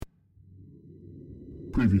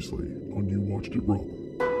Previously on You Watched It Wrong.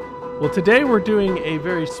 Well, today we're doing a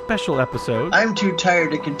very special episode. I'm too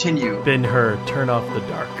tired to continue. Ben-Hur, Turn Off the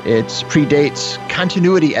Dark. It predates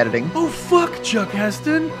continuity editing. Oh, fuck, Chuck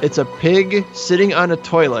Heston. It's a pig sitting on a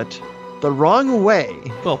toilet the wrong way.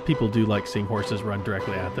 Well, people do like seeing horses run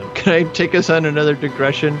directly at them. Can I take us on another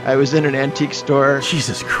digression? I was in an antique store.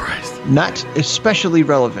 Jesus Christ. Not especially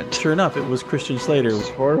relevant. Sure enough, it was Christian Slater. It's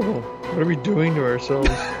horrible. What are we doing to ourselves?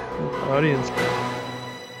 Audience.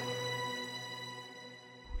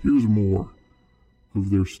 Here's more of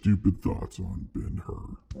their stupid thoughts on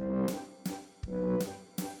Ben-Hur.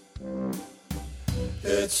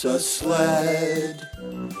 It's a sled,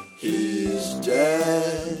 he's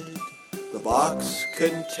dead. The box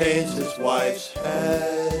contains his wife's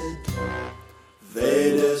head.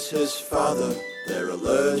 Vader's his father, they're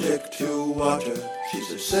allergic to water. She's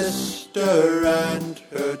a sister and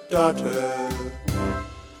her daughter.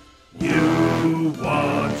 You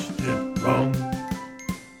watched it wrong.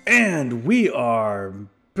 And we are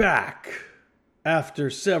back after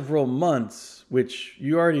several months, which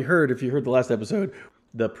you already heard if you heard the last episode.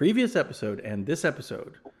 The previous episode and this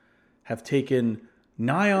episode have taken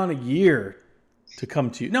nigh on a year to come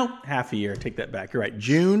to you. No, half a year. Take that back. You're right.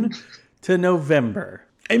 June to November.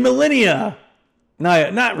 A millennia. No,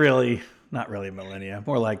 not really a millennia.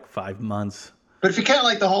 More like 5 months. But if you count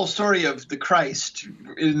like the whole story of the Christ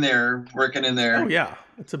in there, working in there. Oh, yeah.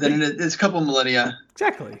 It's a couple millennia.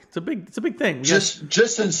 Exactly. It's a big thing. Just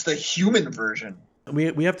since the human version.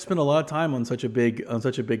 We have to spend a lot of time on such a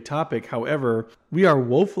big topic. However, we are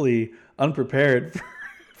woefully unprepared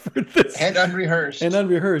for this. And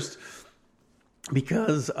unrehearsed.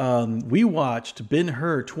 Because we watched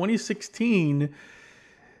Ben-Hur 2016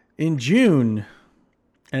 in June,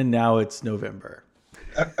 and now it's November.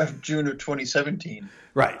 Of June of 2017.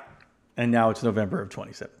 Right. And now it's November of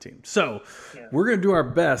 2017. So we're going to do our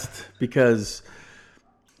best because,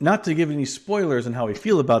 not to give any spoilers on how we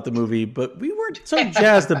feel about the movie, but we weren't so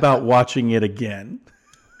jazzed about watching it again.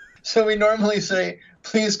 So we normally say,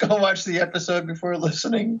 please go watch the episode before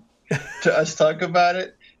listening to us talk about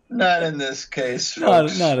it. Not in this case,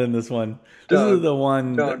 folks. Not in this one. This is the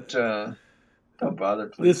one. Don't bother,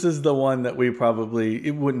 please. This is the one that we probably,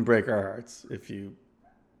 it wouldn't break our hearts if you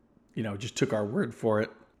just took our word for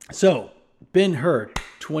it. So, Ben-Hur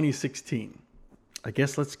 2016. I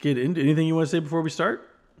guess let's get into anything you want to say before we start?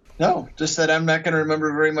 No, just that I'm not going to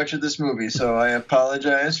remember very much of this movie, so I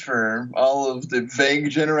apologize for all of the vague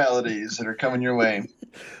generalities that are coming your way.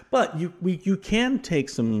 But you can take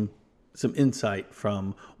some insight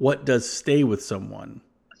from what does stay with someone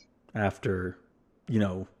after,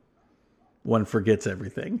 one forgets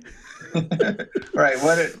everything. Right.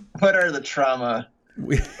 What are the trauma?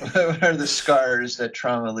 What are the scars that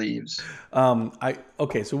trauma leaves? So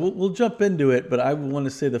we'll jump into it, but I want to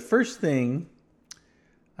say the first thing,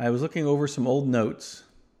 I was looking over some old notes,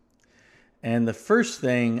 and the first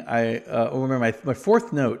thing I remember my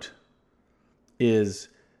fourth note is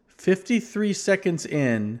 53 seconds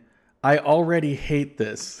in, I already hate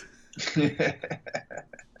this.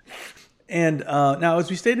 And now, as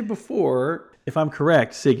we stated before, if I'm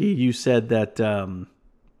correct, Siggy, you said that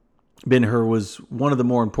Ben-Hur was one of the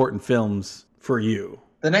more important films for you.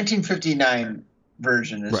 The 1959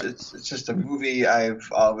 version is right. It's just a movie I've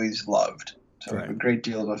always loved. So right. I have a great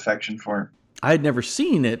deal of affection for. I had never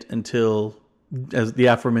seen it until, as the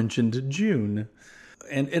aforementioned, June.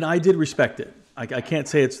 And I did respect it. I can't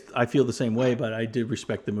say I feel the same way, but I did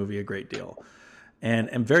respect the movie a great deal.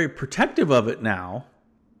 And am very protective of it now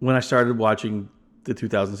when I started watching the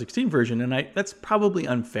 2016 version. And that's probably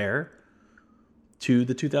unfair to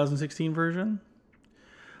the 2016 version.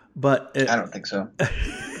 But I don't think so.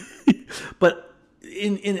 But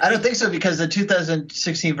I don't think so, because the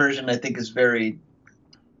 2016 version, I think, is very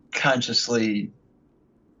consciously,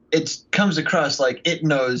 it comes across like it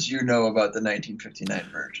knows about the 1959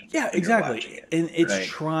 version. Yeah, exactly. And it's right.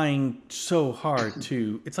 trying so hard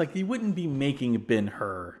to, it's like you wouldn't be making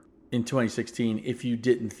Ben-Hur in 2016 if you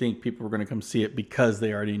didn't think people were going to come see it because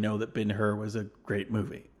they already know that Ben-Hur was a great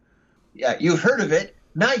movie. Yeah, you've heard of it.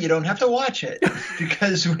 Now you don't have to watch it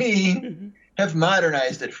because we have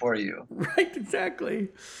modernized it for you. Right, exactly.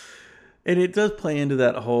 And it does play into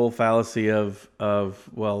that whole fallacy of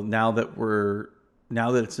well, now that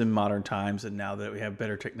it's in modern times and now that we have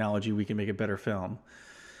better technology, we can make a better film.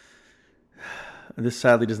 This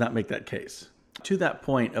sadly does not make that case. To that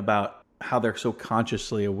point about how they're so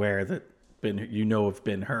consciously aware that of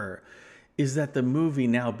Ben-Hur, is that the movie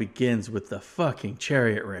now begins with the fucking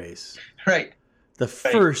chariot race. Right. The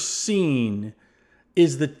first scene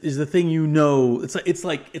is the thing It's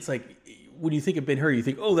like when you think of Ben-Hur, you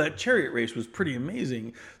think, oh, that chariot race was pretty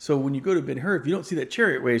amazing. So when you go to Ben-Hur, if you don't see that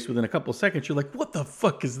chariot race within a couple seconds, you're like, what the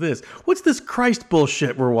fuck is this? What's this Christ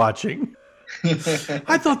bullshit we're watching?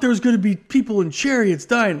 I thought there was going to be people in chariots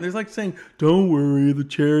dying. There's like saying, don't worry, the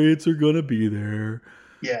chariots are going to be there.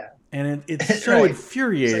 Yeah. And it's so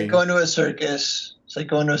infuriating. It's like going to a circus. It's like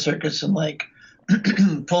going to a circus and like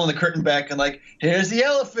pulling the curtain back and like, here's the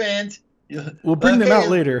elephant. We'll bring them out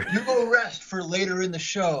later. You go rest for later in the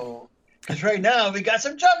show. Because right now we got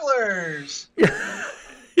some jugglers.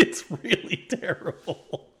 It's really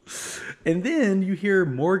terrible. And then you hear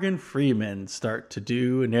Morgan Freeman start to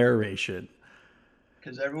do a narration.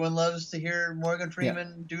 Because everyone loves to hear Morgan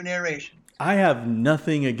Freeman do narration. I have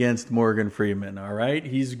nothing against Morgan Freeman, all right?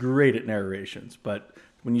 He's great at narrations. But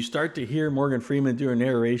when you start to hear Morgan Freeman do a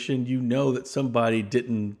narration, you know that somebody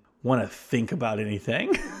didn't want to think about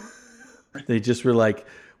anything. They just were like,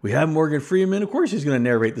 we have Morgan Freeman. Of course he's going to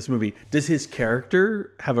narrate this movie. Does his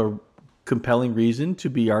character have a compelling reason to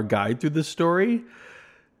be our guide through this story?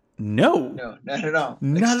 No. No, not at all.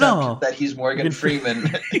 Not at all. That he's Morgan Freeman.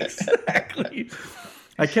 Exactly.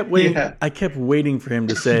 I kept waiting. Yeah. I kept waiting for him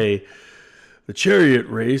to say, the chariot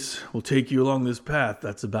race will take you along this path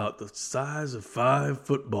that's about the size of 5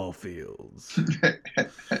 football fields.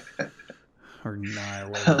 Or 9, or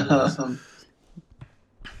whatever it was.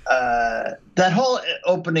 That whole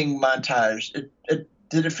opening montage,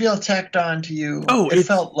 did it feel tacked on to you? Oh, it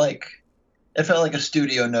felt like a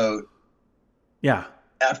studio note. Yeah.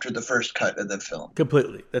 After the first cut of the film,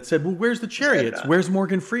 completely. That said, well, where's the chariots? Where's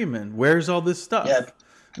Morgan Freeman? Where's all this stuff? Yeah.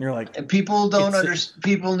 And you're like, and people don't understand.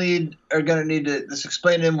 People are going to need to this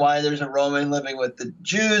explain to him why there's a Roman living with the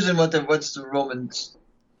Jews and what's the Romans.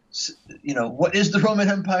 What is the Roman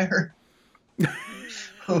Empire?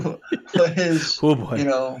 What is, oh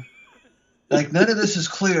boy. Like none of this is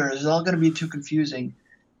clear. It's all going to be too confusing.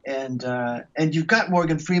 And you've got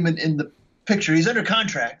Morgan Freeman in the picture. He's under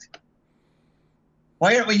contract.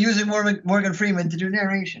 Why aren't we using Morgan Freeman to do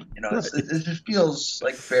narration? It just feels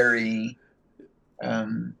like very,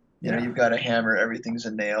 you've got a hammer, everything's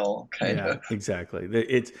a nail kind of. Exactly.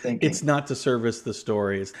 It's not to service the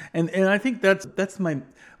stories. And I think that's my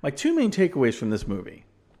 2 main takeaways from this movie.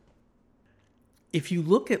 If you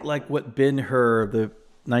look at like what Ben-Hur, the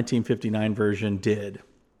 1959 version, did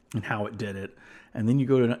and how it did it, and then you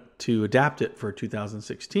go to adapt it for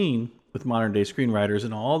 2016 with modern day screenwriters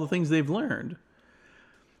and all the things they've learned,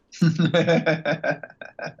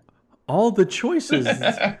 all the choices.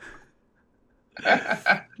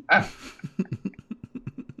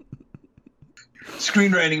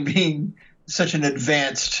 Screenwriting being such an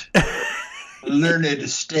advanced, learned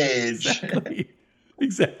stage.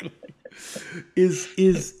 Exactly.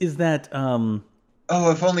 Is that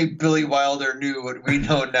if only Billy Wilder knew what we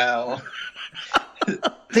know now.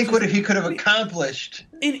 Think what he could have accomplished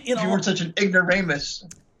if you weren't such an ignoramus,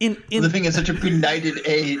 living in such a benighted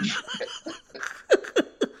age.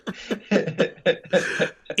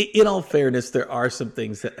 In all fairness, there are some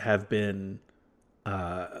things that have been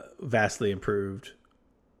vastly improved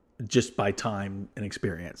just by time and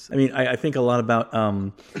experience. I mean, I think a lot about,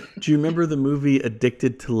 do you remember the movie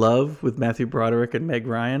Addicted to Love with Matthew Broderick and Meg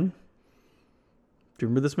Ryan? Do you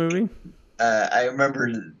remember this movie? I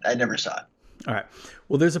remember. I never saw it. All right.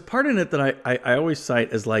 Well, there's a part in it that I always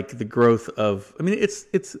cite as like the growth of, I mean, it's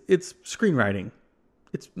screenwriting.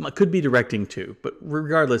 It could be directing too, but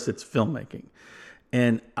regardless, it's filmmaking.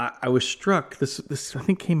 And I was struck, this I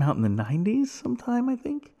think came out in the 90s sometime, I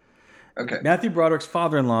think. Okay. Matthew Broderick's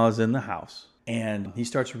father-in-law is in the house, and he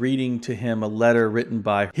starts reading to him a letter written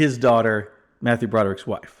by his daughter, Matthew Broderick's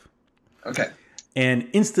wife. Okay. And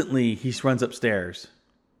instantly, he runs upstairs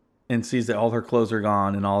and sees that all her clothes are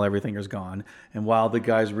gone and everything is gone. And while the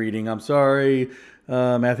guy's reading, I'm sorry,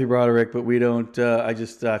 Matthew Broderick, but we don't, I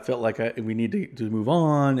just felt like we need to move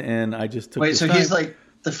on, and I just took Wait, so time. He's like,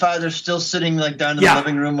 the father's still sitting like down in the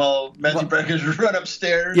living room while Matthew Broderick's run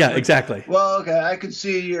upstairs. Yeah, exactthat. Well, okay, I can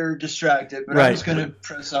see you're distracted, but I'm just going to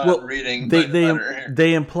press on reading.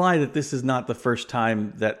 They imply that this is not the first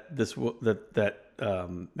time that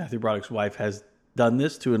Matthew Broderick's wife has done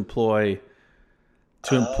this to employ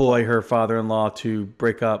her father-in-law to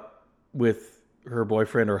break up with her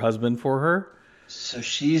boyfriend or husband for her. So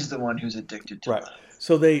she's the one who's addicted to love.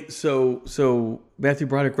 So Matthew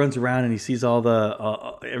Broderick runs around and he sees all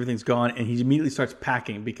the everything's gone, and he immediately starts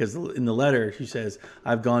packing because in the letter she says,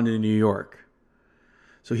 "I've gone to New York."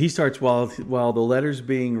 So he starts while the letter's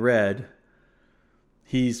being read,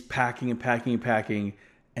 he's packing and packing and packing,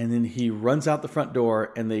 and then he runs out the front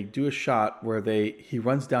door, and they do a shot where he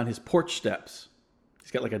runs down his porch steps. He's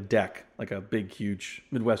got like a deck, like a big, huge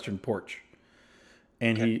Midwestern porch.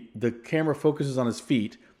 and the camera focuses on his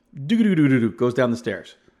feet, do goes down the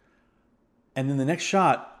stairs. And then the next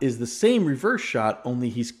shot is the same reverse shot, only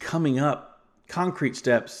he's coming up concrete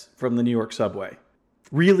steps from the New York subway.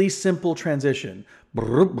 Really simple transition.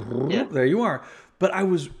 There you are. But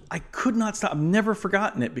I could not stop. I've never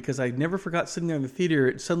forgotten it because I never forgot sitting there in the theater.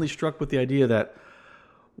 It suddenly struck with the idea that,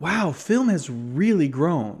 wow, film has really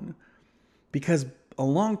grown. Because a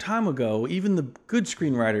long time ago, even the good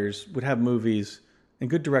screenwriters would have movies and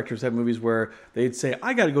good directors have movies where they'd say,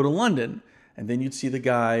 I got to go to London. And then you'd see the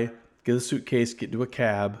guy get a suitcase, get into a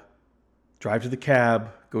cab, drive to the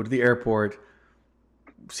cab, go to the airport,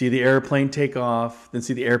 see the airplane take off, then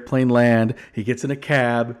see the airplane land. He gets in a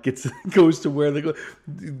cab, goes to where they go,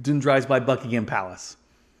 then drives by Buckingham Palace.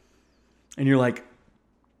 And you're like,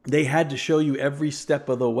 they had to show you every step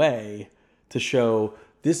of the way to show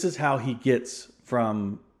this is how he gets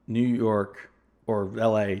from New York or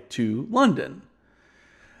LA to London.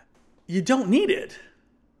 You don't need it.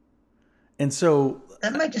 And so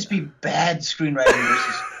that might just be bad screenwriting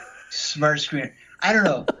versus smart screenwriting. I don't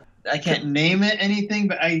know. I can't name it anything,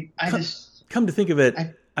 but I just come to think of it,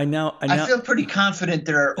 I feel pretty confident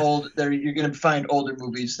you're going to find older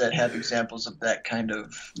movies that have examples of that kind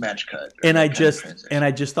of match cut. And I just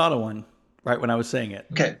thought of one right when I was saying it.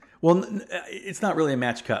 Okay. Well, it's not really a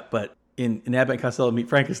match cut, but in Abbott and Costello Meet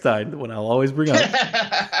Frankenstein, the one I'll always bring up.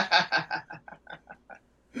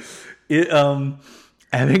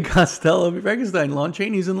 Abbott and Costello Meet Frankenstein, Lon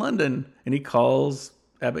Chaney's in London, and he calls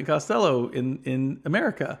Abbott and Costello in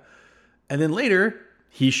America. And then later,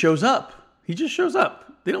 he shows up. He just shows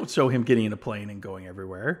up. They don't show him getting in a plane and going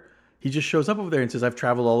everywhere. He just shows up over there and says, I've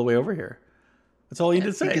traveled all the way over here. That's all he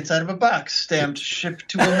did say. He gets out of a box, stamped, shipped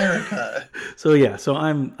to America. So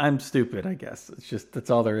I'm stupid, I guess. It's just, that's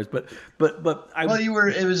all there is. But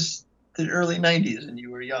it was the early 90s and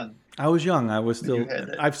you were young. I was young. I was still,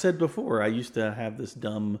 I've said before, I used to have this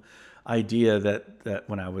dumb idea that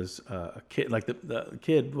when I was a kid, like the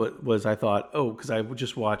kid was, I thought, because I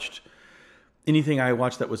just watched, anything I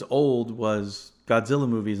watched that was old was Godzilla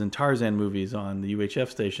movies and Tarzan movies on the UHF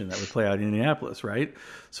station that would play out in Indianapolis, right?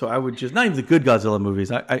 So I would just, not even the good Godzilla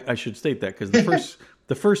movies, I should state that, because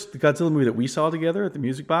the first Godzilla movie that we saw together at the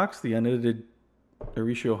Music Box, the unedited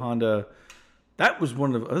Horatio Honda, that was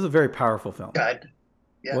a very powerful film.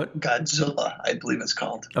 Yeah, what? Godzilla, I believe it's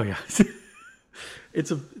called. Oh yeah.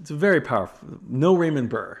 It's a very powerful, no Raymond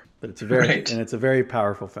Burr, but it's a very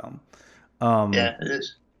powerful film. Yeah, it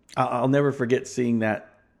is. I'll never forget seeing that.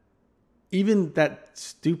 Even that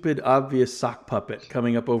stupid, obvious sock puppet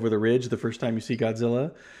coming up over the ridge the first time you see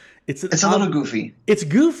Godzilla. It's a little goofy. It's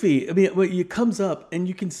goofy. I mean, it comes up and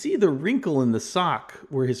you can see the wrinkle in the sock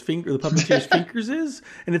where the puppeteer's fingers is,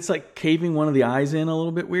 and it's like caving one of the eyes in a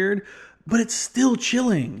little bit weird, but it's still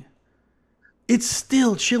chilling. It's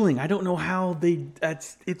still chilling. I don't know how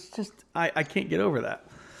it's just, I can't get over that.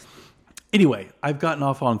 Anyway, I've gotten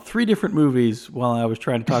off on 3 different movies while I was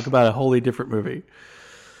trying to talk about a wholly different movie.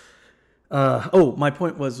 My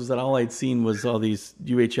point was that all I'd seen was all these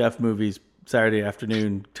UHF movies, Saturday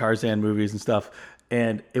afternoon, Tarzan movies and stuff.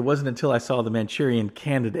 And it wasn't until I saw The Manchurian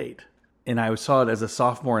Candidate, and I saw it as a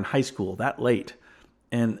sophomore in high school, that late.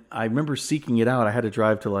 And I remember seeking it out. I had to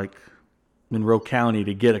drive to like Monroe County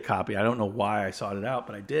to get a copy. I don't know why I sought it out,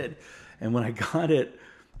 but I did. And when I got it,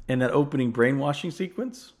 in that opening brainwashing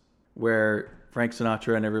sequence where Frank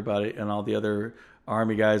Sinatra and everybody and all the other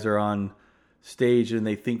Army guys are on stage and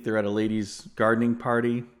they think they're at a ladies' gardening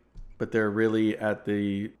party, but they're really at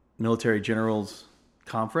the military generals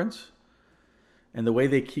conference. And the way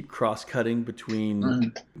they keep cross-cutting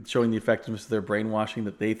between showing the effectiveness of their brainwashing,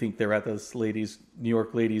 that they think they're at this New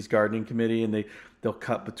York ladies' gardening committee, and they'll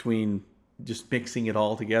cut between just mixing it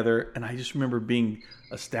all together. And I just remember being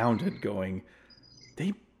astounded going,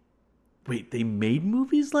 they made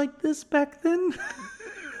movies like this back then?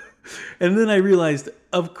 And then I realized,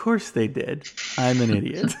 of course they did. I'm an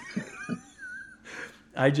idiot.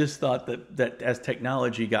 I just thought that as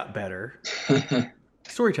technology got better,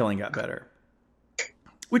 storytelling got better.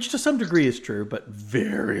 Which to some degree is true, but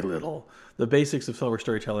very little. The basics of silver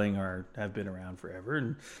storytelling have been around forever,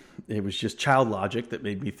 and it was just child logic that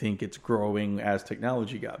made me think it's growing as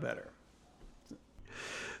technology got better.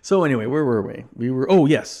 So anyway, where were we?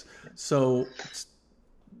 Yes. So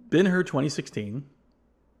Ben-Hur 2016,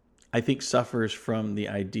 I think, suffers from the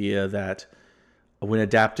idea that when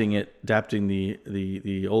adapting the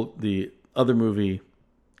other movie,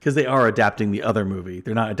 because they are adapting the other movie,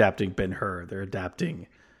 they're not adapting Ben-Hur, they're adapting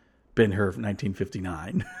Ben-Hur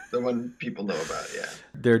 1959. The one people know about, yeah.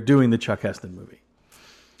 They're doing the Chuck Heston movie.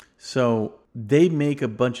 So they make a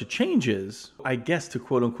bunch of changes, I guess, to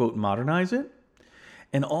quote unquote modernize it.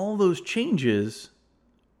 And all those changes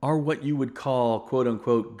are what you would call, quote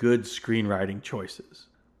unquote, good screenwriting choices.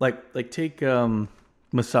 Like take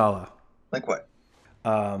Masala. Like what?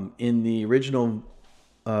 In the original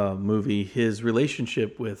movie, his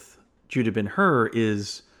relationship with Judah Ben-Hur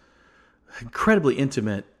is incredibly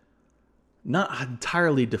intimate, not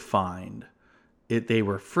entirely defined. They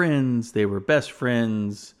were friends. They were best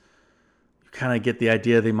friends. You kind of get the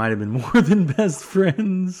idea they might have been more than best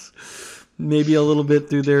friends, maybe a little bit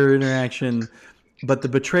through their interaction. But the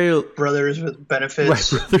betrayal... Brothers with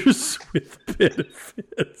benefits. Right, brothers with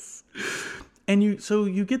benefits. And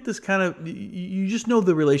you get this kind of... You just know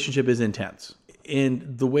the relationship is intense.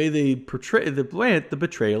 And the way they portray the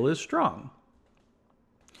betrayal is strong.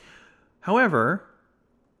 However,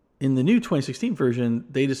 in the new 2016 version,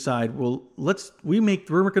 they decide, well, we're going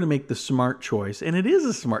to make the smart choice, and it is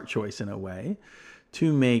a smart choice in a way,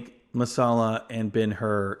 to make Masala and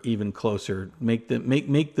Ben-Hur even closer, make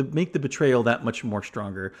the betrayal that much more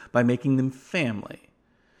stronger by making them family.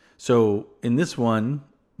 So in this one,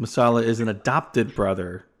 Masala is an adopted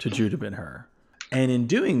brother to Judah Ben-Hur, and in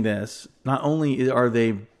doing this, not only have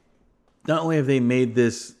they made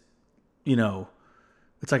this,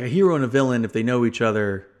 it's like a hero and a villain. If they know each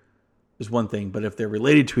other, is one thing, but if they're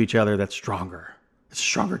related to each other, that's stronger. It's a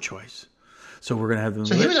stronger choice. So we're gonna have them.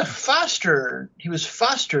 So he was a foster. He was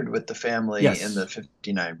fostered with the family in the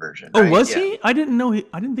 59 version. Oh, right? was he? I didn't know.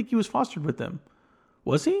 I didn't think he was fostered with them.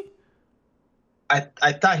 Was he?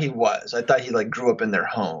 I thought he was. I thought he grew up in their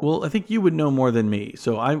home. Well, I think you would know more than me,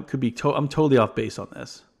 so I could be. I'm totally off base on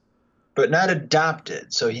this. But not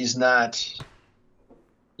adopted. So he's not.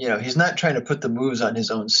 He's not trying to put the moves on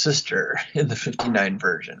his own sister in the 59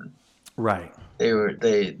 version. Right. They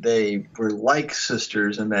were like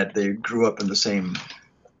sisters in that they grew up in the same,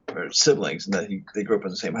 or siblings, and that they grew up in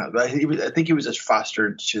the same house. But I think he was just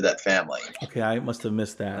fostered to that family. Okay, I must have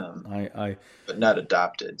missed that. But not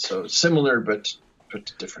adopted. So similar, but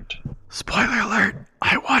different. Spoiler alert!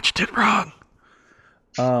 I watched it wrong.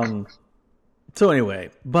 So anyway,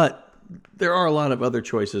 but there are a lot of other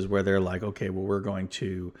choices where they're like, okay, well, we're going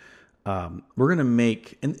to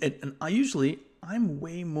make, and I'm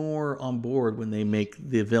way more on board when they make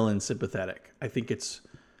the villain sympathetic. I think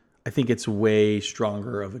it's way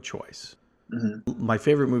stronger of a choice. Mm-hmm. My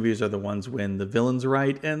favorite movies are the ones when the villain's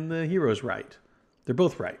right and the hero's right. They're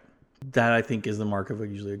both right. That, I think, is the mark of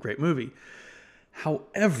usually a great movie.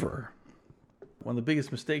 However, one of the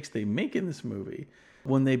biggest mistakes they make in this movie,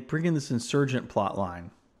 when they bring in this insurgent plot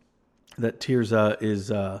line, that Tirza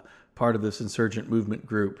is part of this insurgent movement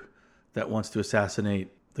group that wants to assassinate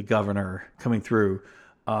the governor coming through.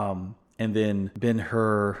 And then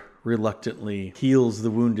Ben-Hur reluctantly heals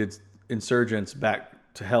the wounded insurgents back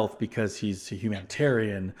to health because he's a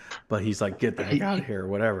humanitarian, but he's like, get the heck out of here, or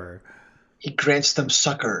whatever. He grants them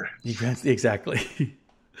succor. Exactly.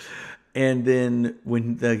 And then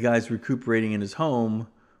when the guy's recuperating in his home,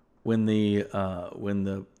 when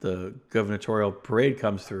the gubernatorial parade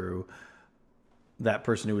comes through, that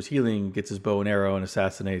person who was healing gets his bow and arrow and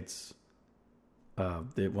assassinates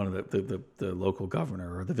one of the local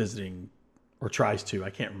governor, or the visiting, or tries to.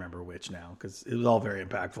 I can't remember which now because it was all very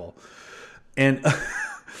impactful. And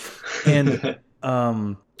and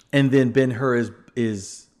then Ben-Hur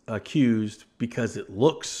is accused because it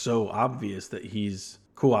looks so obvious that he's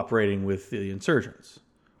cooperating with the insurgents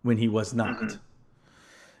when he was not. Mm-hmm.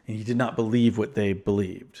 And he did not believe what they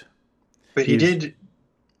believed. But he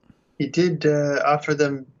did offer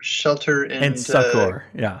them shelter and succor,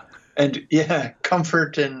 yeah. And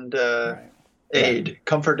comfort and aid. Yeah.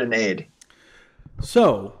 Comfort and aid.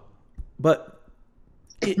 So, but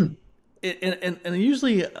and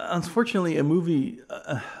usually, unfortunately, a movie,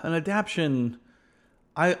 an adaptation,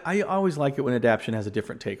 I always like it when adaptation has a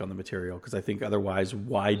different take on the material, because I think otherwise,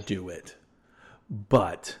 why do it?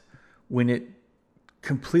 But when it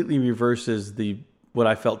completely reverses what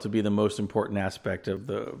I felt to be the most important aspect of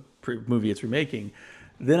the movie it's remaking,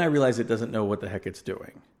 then I realize it doesn't know what the heck it's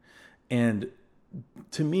doing. And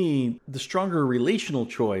to me, the stronger relational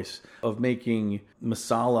choice of making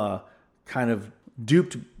Masala kind of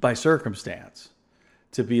duped by circumstance,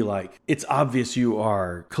 to be like, it's obvious you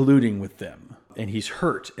are colluding with them, and he's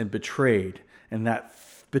hurt and betrayed, and that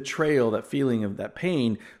betrayal, that feeling of that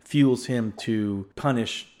pain, fuels him to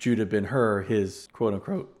punish Judah Ben-Hur, his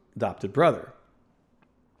quote-unquote adopted brother.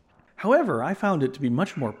 However, I found it to be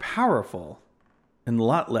much more powerful and a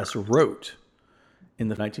lot less rote in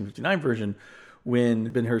the 1959 version, when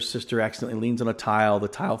Ben-Hur's sister accidentally leans on a tile, the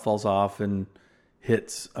tile falls off and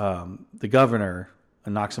hits the governor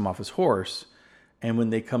and knocks him off his horse. And when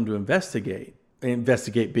they come to investigate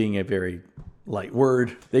being a very light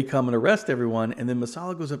word. They come and arrest everyone, and then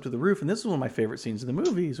Masala goes up to the roof, and this is one of my favorite scenes in the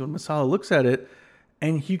movie, is when Masala looks at it,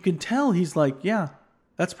 and you can tell he's like, yeah,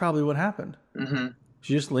 that's probably what happened. Mm-hmm.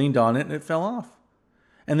 She just leaned on it, and it fell off.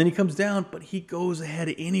 And then he comes down, but he goes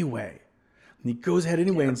ahead anyway. And he goes ahead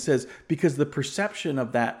anyway and says, because the perception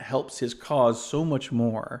of that helps his cause so much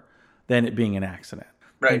more than it being an accident.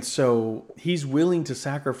 Right. And so he's willing to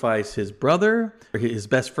sacrifice his brother, his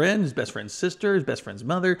best friend's sister, his best friend's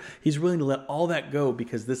mother. He's willing to let all that go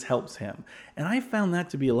because this helps him. And I found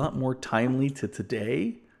that to be a lot more timely to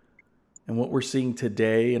today and what we're seeing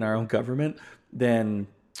today in our own government than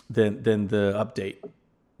the update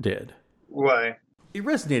did. Why? It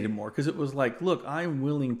resonated more because it was like, look, I'm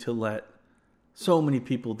willing to let so many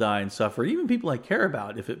people die and suffer, even people I care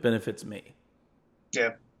about, if it benefits me.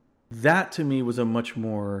 Yeah. That to me was a much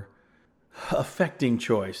more affecting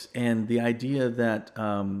choice. And the idea that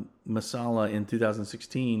Masala in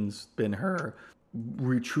 2016's Ben-Hur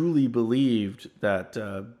truly believed that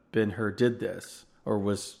Ben-Hur did this or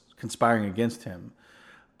was conspiring against him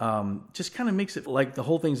just kind of makes it like the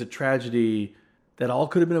whole thing's a tragedy that all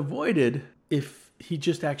could have been avoided if he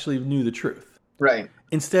just actually knew the truth. Right.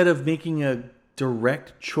 Instead of making a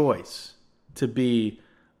direct choice to be,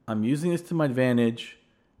 I'm using this to my advantage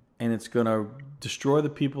and it's going to destroy the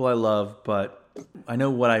people I love, but I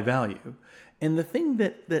know what I value. And the thing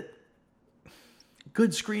that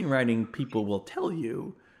good screenwriting people will tell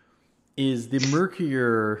you is the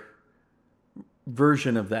murkier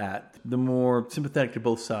version of that, the more sympathetic to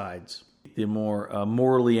both sides, the more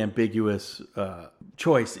morally ambiguous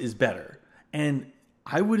choice is better. And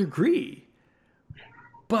I would agree,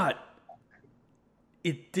 but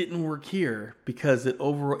it didn't work here because it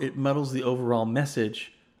muddles the overall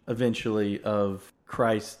message eventually of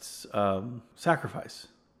Christ's sacrifice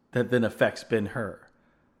that then affects Ben-Hur.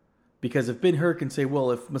 Because if Ben-Hur can say,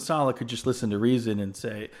 well, if Masala could just listen to reason and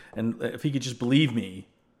say, and if he could just believe me,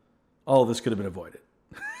 all of this could have been avoided.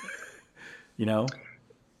 You know?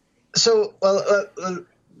 So,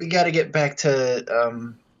 we got to get back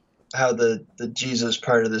to how the Jesus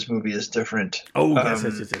part of this movie is different. Oh, yes.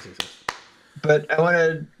 But I want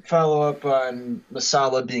to follow up on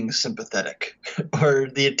Masala being sympathetic, or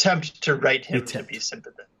the attempt to write him to be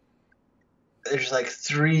sympathetic. There's like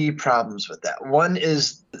three problems with that. One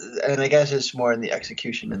is, and I guess it's more in the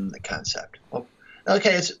execution and the concept. Well,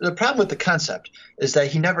 okay, it's the problem with the concept is that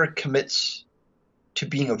he never commits to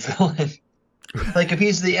being a villain. Like if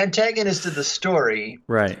he's the antagonist of the story,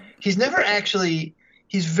 right? He's never actually.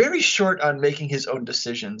 He's very short on making his own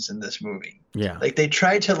decisions in this movie. Yeah. Like they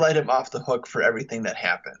try to let him off the hook for everything that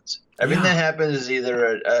happens. Everything that happens is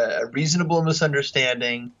either a reasonable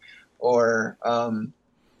misunderstanding or,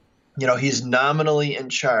 he's nominally in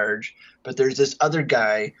charge, but there's this other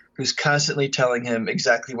guy who's constantly telling him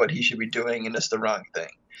exactly what he should be doing and it's the wrong thing.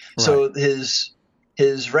 Right. So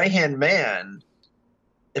his right-hand man,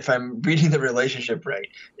 if I'm reading the relationship right,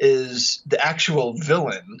 is the actual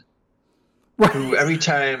villain. Who every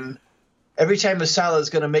time Masala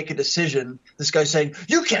is going to make a decision, this guy's saying,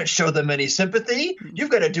 you can't show them any sympathy.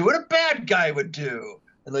 You've got to do what a bad guy would do.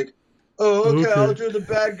 And like, oh, okay. I'll do the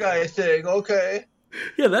bad guy thing. Okay.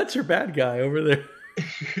 Yeah, that's your bad guy over there.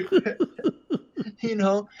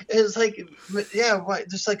 It's like, why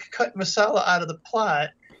just like cut Masala out of the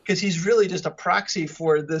plot because he's really just a proxy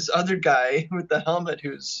for this other guy with the helmet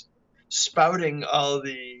who's spouting all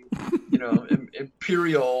the,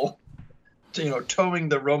 imperial, towing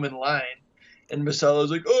the Roman line. And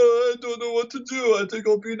Masala's like, oh, I don't know what to do. I think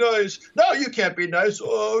I'll be nice. No, you can't be nice.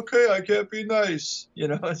 Oh, okay, I can't be nice.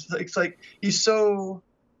 It's like he's so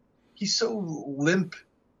limp.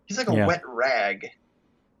 He's like a wet rag.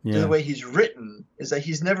 Yeah. The way he's written is that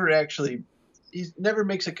he never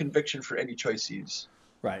makes a conviction for any choice he's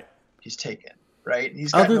taken. Right?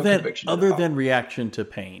 He's got no conviction other than reaction to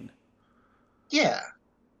pain. Yeah.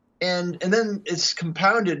 And then it's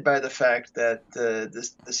compounded by the fact that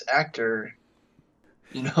this actor,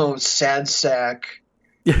 sad sack,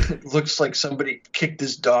 looks like somebody kicked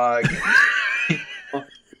his dog.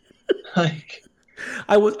 Like,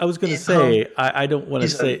 I was going to say I don't want to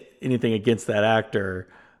say anything against that actor.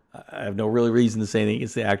 I have no really reason to say anything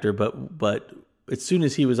against the actor, but as soon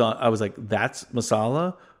as he was on, I was like, "That's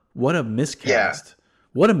Masala? What a miscast! Yeah.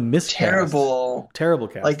 What a miscast! Terrible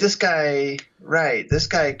cast! Like this guy, right? This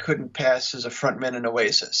guy couldn't pass as a frontman in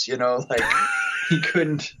Oasis. Like he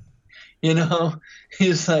couldn't.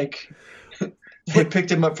 He's like they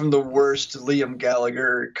picked him up from the worst Liam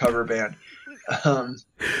Gallagher cover band.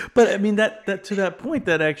 But I mean that to that point,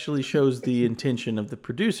 that actually shows the intention of the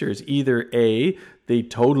producers. Either A, they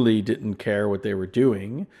totally didn't care what they were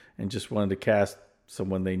doing and just wanted to cast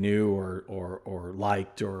someone they knew or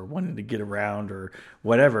liked or wanted to get around or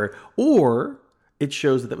whatever, or it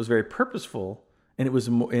shows that that was very purposeful, and it was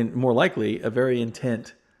more likely a very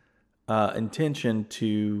intention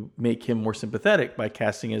to make him more sympathetic by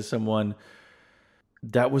casting as someone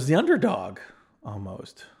that was the underdog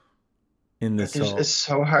almost in this. It's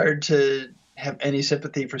so hard to have any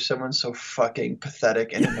sympathy for someone so fucking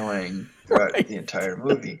pathetic and annoying throughout the entire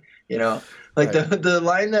movie. You know, like the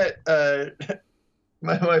line that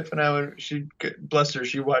my wife and I, when she, bless her,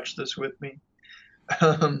 she watched this with me.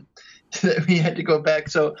 We had to go back.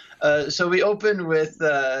 So we opened with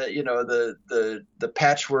the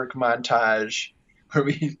patchwork montage where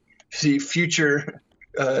we see future,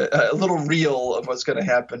 a little reel of what's going to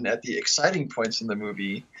happen at the exciting points in the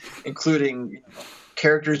movie, including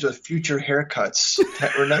characters with future haircuts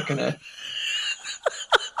that we're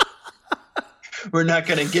not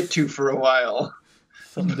gonna get to for a while.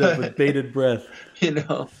 Some of them with bated breath. You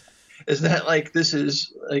know, is that like this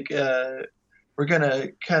is like we're gonna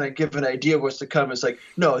kind of give an idea of what's to come. It's like,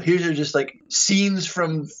 no, here's are just like scenes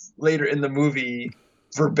from later in the movie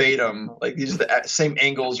verbatim. Like these are the same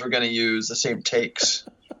angles we're gonna use, the same takes,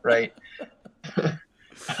 right?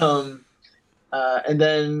 And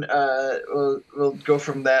then we'll go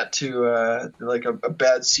from that to like a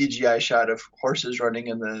bad CGI shot of horses running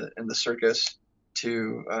in the circus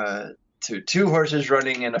to two horses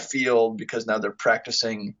running in a field because now they're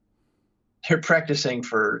practicing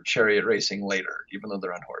for chariot racing later, even though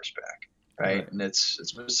they're on horseback, right? And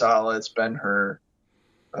it's Masala, it's Ben-Hur,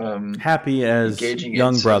 happy as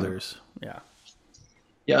young brothers,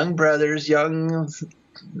 young brothers, young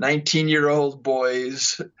 19-year-old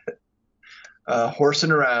boys.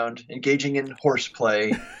 Horsing around, engaging in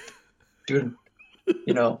horseplay, doing,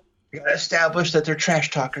 we gotta establish that they're trash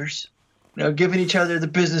talkers, giving each other the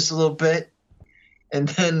business a little bit, and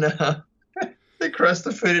then they cross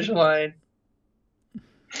the finish line,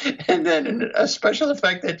 and then a special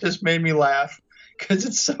effect that just made me laugh because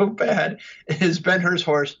it's so bad is Ben-Hur's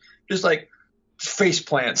horse just like face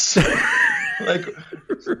plants, like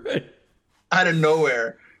right. out of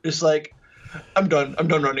nowhere, just like. I'm done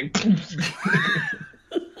running.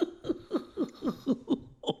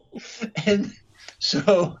 And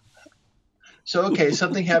so okay,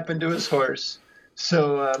 something happened to his horse.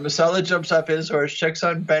 So Masala jumps off his horse, checks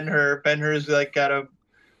on Ben-Hur. Ben-Hur's like got a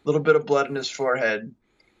little bit of blood in his forehead.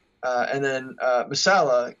 And then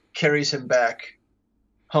Masala carries him back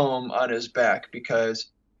home on his back because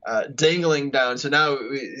dangling down. So now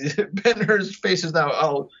Ben-Hur's face is now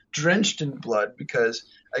all drenched in blood because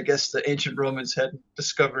I guess the ancient Romans had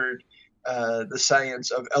discovered the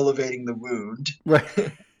science of elevating the wound.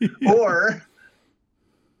 Right. Or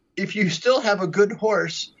if you still have a good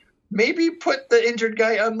horse, maybe put the injured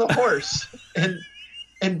guy on the horse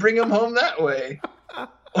and bring him home that way.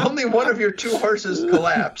 Only one of your two horses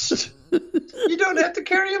collapsed. You don't have to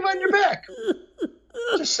carry him on your back.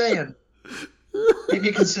 Just saying.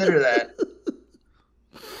 Maybe consider that.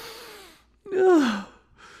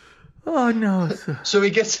 Oh no! So he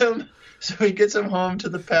gets him home to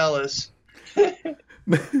the palace. And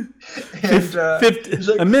he's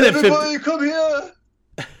like, a minute. Everybody, come here!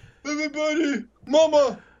 Everybody,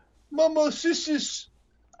 Mama, sisters,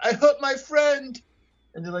 I hurt my friend.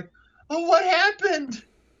 And they're like, oh, what happened?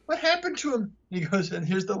 What happened to him? And he goes, and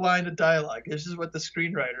here's the line of dialogue. This is what the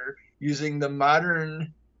screenwriter, using the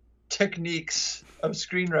modern techniques of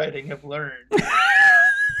screenwriting, have learned.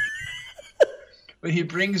 When he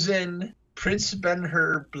brings in Prince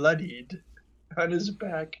Ben-Hur bloodied on his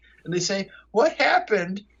back, and they say, what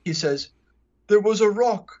happened? He says, there was a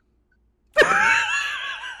rock.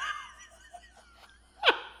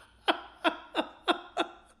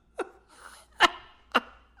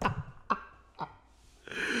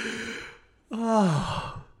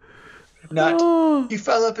 Not, he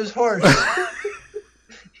fell off his horse.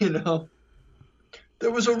 There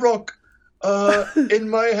was a rock. In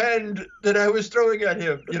my hand that I was throwing at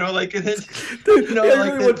him, you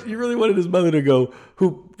really wanted his mother to go,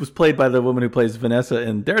 who was played by the woman who plays Vanessa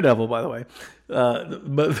in Daredevil, by the way.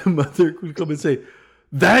 The mother would come and say,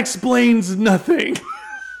 that explains nothing.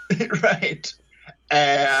 Right.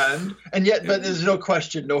 And yet, but there's no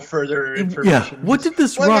question, no further information. Yeah. What did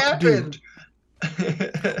this rock happened? Do?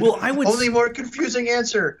 Well, only more confusing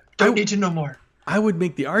answer. Don't need to know more. I would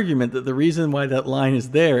make the argument that the reason why that line is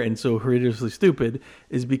there and so horrendously stupid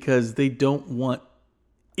is because they don't want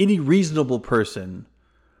any reasonable person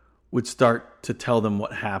would start to tell them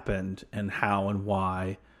what happened and how and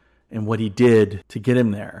why and what he did to get him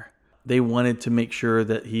there. They wanted to make sure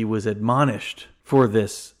that he was admonished for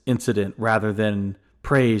this incident rather than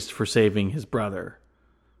praised for saving his brother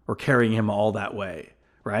or carrying him all that way,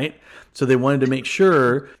 right? So they wanted to make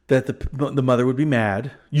sure that the mother would be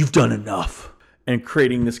mad. You've done enough. And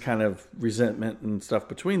creating this kind of resentment and stuff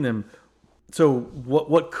between them. So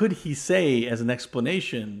what could he say as an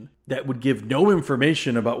explanation that would give no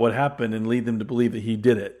information about what happened and lead them to believe that he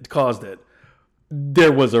did it, caused it?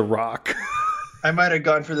 There was a rock. I might have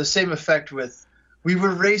gone for the same effect with, we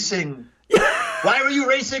were racing. Why were you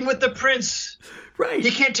racing with the prince? Right.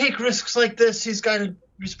 He can't take risks like this. He's got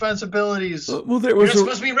responsibilities. Well, You're not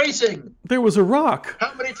supposed to be racing. There was a rock.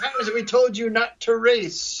 How many times have we told you not to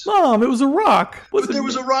race? Mom, it was a rock. But there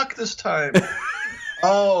was a rock this time.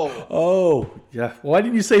 Oh, yeah. Why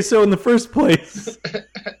didn't you say so in the first place?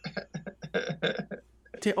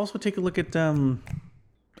 Also take a look at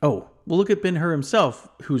we'll look at Ben-Hur himself,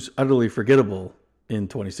 who's utterly forgettable in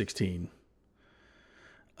 2016.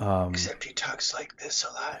 Except he talks like this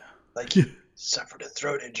a lot. Like he suffered a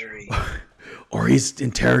throat injury. Or he's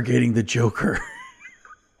interrogating the Joker.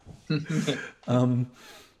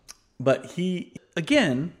 But he,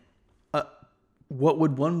 again, what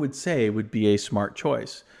one would say would be a smart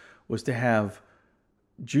choice was to have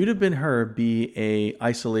Judah Ben-Hur be a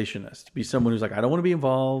isolationist, be someone who's like, I don't want to be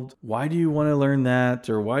involved. Why do you want to learn that?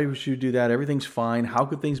 Or why should you do that? Everything's fine. How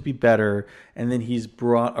could things be better? And then he's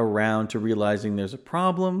brought around to realizing there's a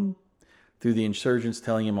problem through the insurgents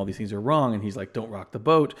telling him all these things are wrong. And he's like, don't rock the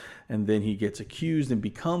boat. And then he gets accused and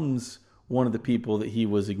becomes one of the people that he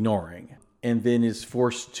was ignoring and then is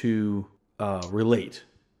forced to relate.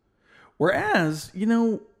 Whereas,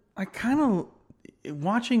 I kind of,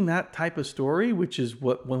 watching that type of story, which is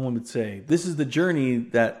what one would say, this is the journey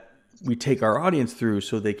that we take our audience through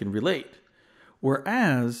so they can relate.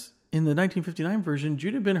 Whereas in the 1959 version,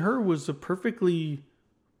 Judah Ben-Hur was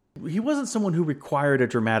he wasn't someone who required a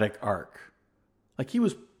dramatic arc. Like he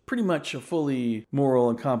was pretty much a fully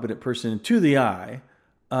moral and competent person to the eye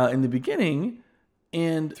in the beginning,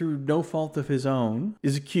 and through no fault of his own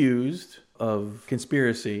is accused of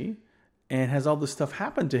conspiracy and has all this stuff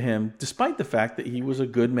happen to him, despite the fact that he was a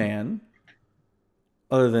good man,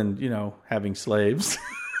 other than, having slaves.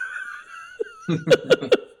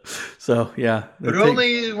 So, yeah. But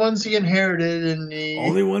only ones he inherited, and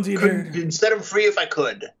only ones he inherited. Instead of free if I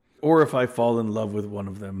could. Or if I fall in love with one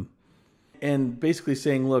of them. And basically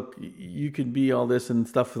saying, look, you can be all this and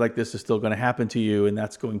stuff like this is still going to happen to you, and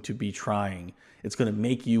that's going to be trying. It's going to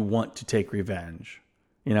make you want to take revenge,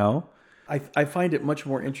 I find it much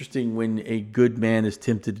more interesting when a good man is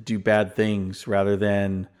tempted to do bad things rather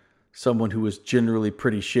than someone who is generally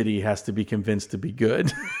pretty shitty has to be convinced to be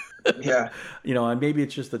good. Yeah. And maybe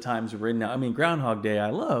it's just the times we're in now. I mean, Groundhog Day, I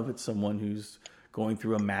love. It's someone who's going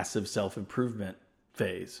through a massive self-improvement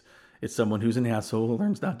phase. It's someone who's an asshole who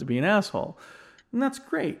learns not to be an asshole. And that's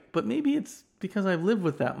great. But maybe it's because I've lived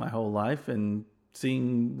with that my whole life and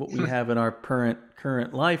seeing what we have in our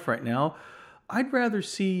current life right now. I'd rather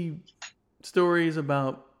see stories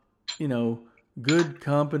about, good,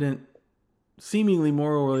 competent, seemingly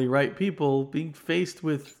morally right people being faced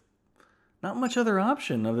with not much other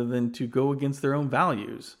option other than to go against their own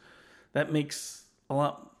values. That's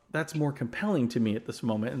more compelling to me at this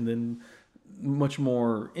moment, and then much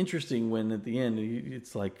more interesting when at the end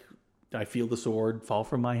it's like, I feel the sword fall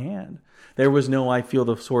from my hand. There was no I feel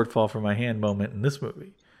the sword fall from my hand moment in this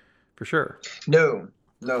movie, for sure. No.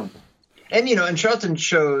 And, and Charlton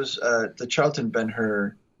shows, the Charlton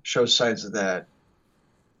Ben-Hur shows signs of that,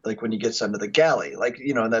 like when he gets under the galley. Like,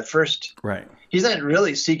 in that first... Right. He's not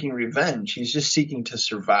really seeking revenge. He's just seeking to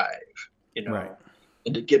survive, Right.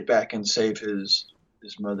 And to get back and save his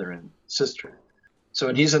mother and sister. So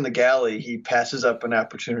when he's in the galley, he passes up an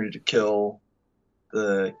opportunity to kill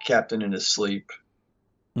the captain in his sleep,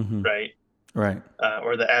 Mm-hmm. right? Right.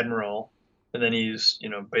 Or the admiral. And then he's,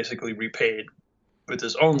 basically repaid with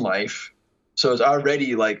his own life. So it's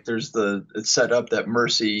already like it's set up that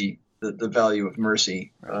mercy, the value of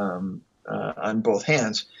mercy on both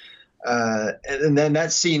hands. And then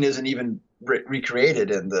that scene isn't even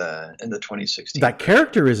recreated in the 2016. That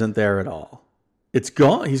character isn't there at all. It's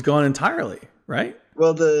gone. He's gone entirely, right?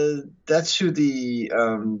 Well, that's who the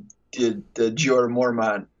Gior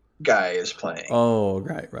Mormont guy is playing. Oh,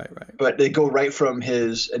 right. But they go right from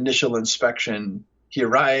his initial inspection. He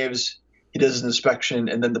arrives, he does his inspection,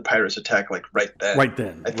 and then the pirates attack right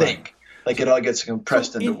then. I think. Like it all gets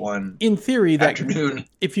compressed into one. In theory, afternoon.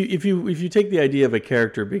 If you take the idea of a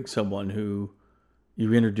character being someone who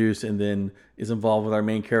you introduce and then is involved with our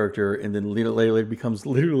main character, and then later becomes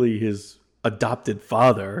literally his adopted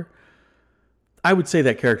father, I would say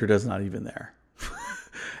that character is not even there,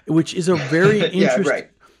 which is a very interesting. Yeah, right.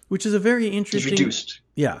 Which is a very interesting. He's reduced.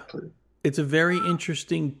 Yeah, it's a very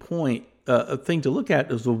interesting point a thing to look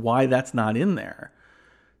at is why that's not in there.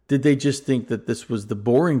 Did they just think that this was the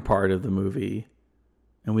boring part of the movie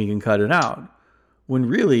and we can cut it out? When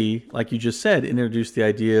really, like you just said, introduced the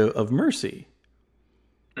idea of mercy.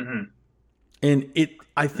 Mm-hmm. And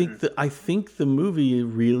I think the movie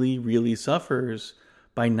really, really suffers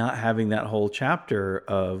by not having that whole chapter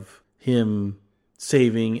of him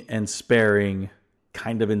saving and sparing,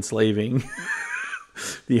 kind of enslaving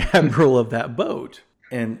the admiral of that boat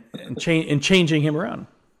and changing him around.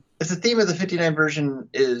 If the theme of the 59 version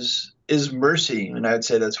is mercy, and I would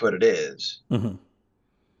say that's what it is, mm-hmm.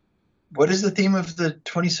 What is the theme of the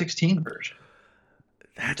 2016 version?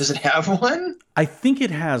 Does it have one? I think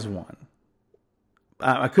it has one.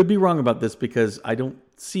 I could be wrong about this because I don't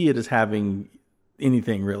see it as having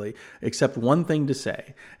anything really, except one thing to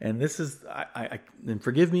say. And this is, and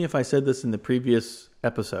forgive me if I said this in the previous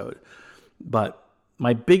episode, but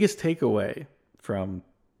my biggest takeaway from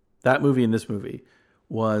that movie and this movie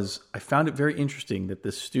was I found it very interesting that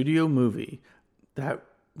this studio movie that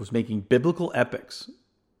was making biblical epics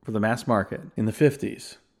for the mass market in the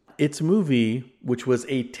 50s, its movie, which was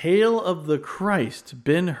A Tale of the Christ,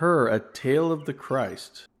 Ben-Hur, A Tale of the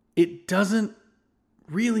Christ, it doesn't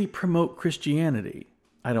really promote Christianity,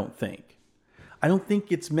 I don't think. I don't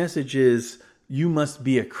think its message is, you must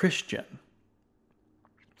be a Christian.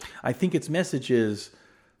 I think its message is,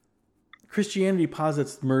 Christianity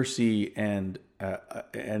posits mercy and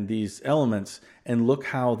these elements, and look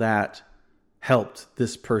how that helped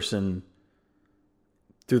this person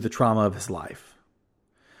through the trauma of his life.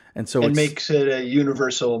 And so it makes it a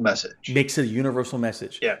universal message. Makes it a universal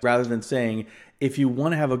message. Yeah. Rather than saying, if you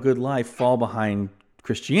want to have a good life, fall behind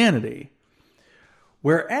Christianity.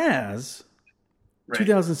 Whereas, right.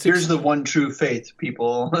 2006... Here's the one true faith,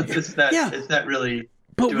 people. It's not really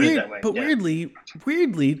doing it that way. But weirdly,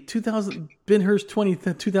 Ben-Hur's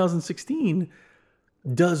 2016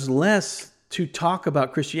 does less to talk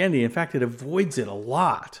about Christianity. In fact, it avoids it a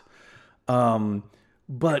lot.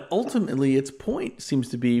 But ultimately, its point seems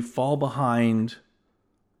to be fall behind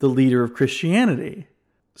the leader of Christianity.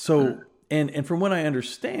 So, and from what I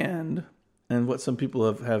understand, and what some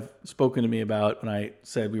people have spoken to me about when I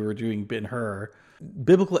said we were doing Ben-Hur,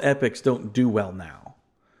 biblical epics don't do well now.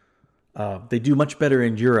 They do much better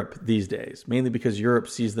in Europe these days, mainly because Europe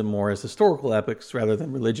sees them more as historical epics rather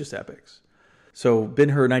than religious epics. So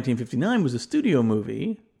Ben-Hur 1959 was a studio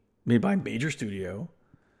movie made by a major studio.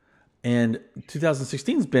 And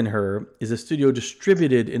 2016's Ben-Hur is a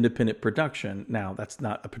studio-distributed independent production. Now, that's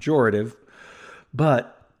not a pejorative,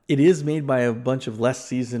 but it is made by a bunch of less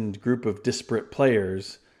seasoned group of disparate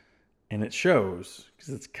players, and it shows,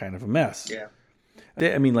 because it's kind of a mess. Yeah.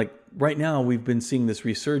 I mean, like, right now, we've been seeing this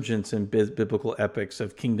resurgence in biblical epics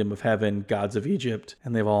of Kingdom of Heaven, Gods of Egypt,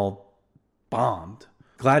 and they've all bombed.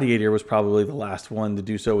 Gladiator was probably the last one to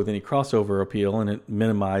do so with any crossover appeal, and it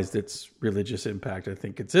minimized its religious impact, I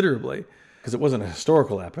think, considerably, because it wasn't a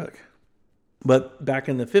historical epic. But back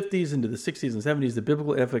in the 50s into the 60s and 70s, the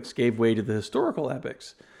biblical epics gave way to the historical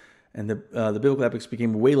epics, and the biblical epics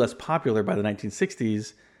became way less popular by the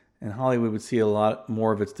 1960s, and Hollywood would see a lot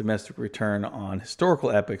more of its domestic return on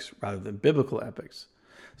historical epics rather than biblical epics.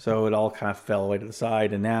 So it all kind of fell away to the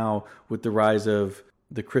side, and now with the rise of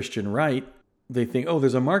the Christian right, they think, oh,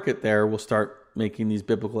 there's a market there. We'll start making these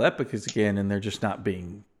biblical epics again, and they're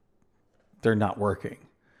not working.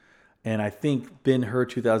 And I think Ben-Hur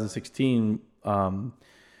 2016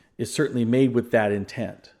 is certainly made with that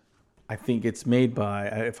intent. I think it's made by,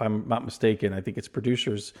 if I'm not mistaken, I think its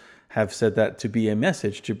producers have said that to be a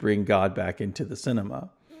message to bring God back into the cinema.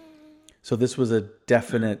 So this was a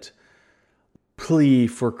definite plea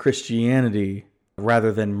for Christianity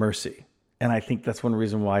rather than mercy. And I think that's one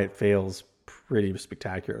reason why it fails pretty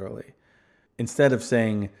spectacularly. Instead of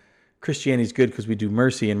saying Christianity is good because we do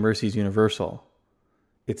mercy and mercy is universal,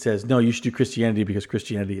 it says, no, you should do Christianity because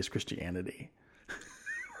Christianity is Christianity.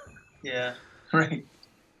 Yeah, right.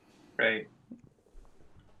 Right.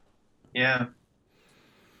 Yeah.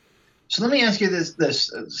 So let me ask you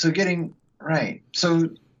this. So getting right. So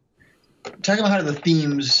talking about how the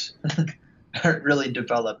themes aren't really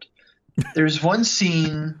developed. There's one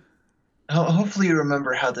scene. Hopefully you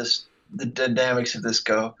remember how the dynamics of this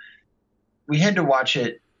go. We had to watch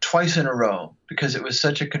it twice in a row because it was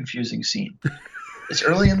such a confusing scene. It's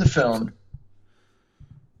early in the film.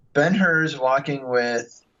 Ben-Hur is walking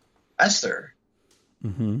with Esther.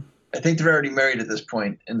 Mm-hmm. I think they're already married at this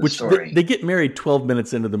point in the story. They get married 12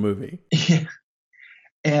 minutes into the movie. Yeah.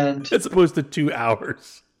 And as opposed to 2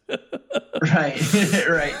 hours. Right.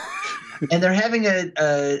 Right. And they're having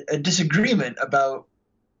a disagreement about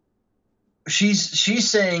she's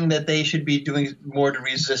saying that they should be doing more to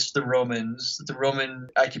resist the Romans, that the Roman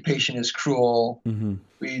occupation is cruel. Mm-hmm.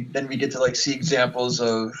 We get to like see examples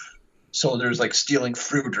of soldiers like stealing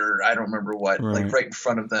fruit or I don't remember what, like right in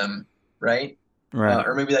front of them, right? Right.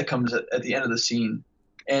 Or maybe that comes at the end of the scene.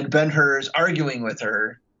 And Ben-Hur is arguing with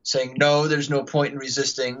her, saying, no, there's no point in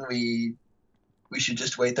resisting. We should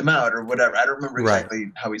just wait them out or whatever. I don't remember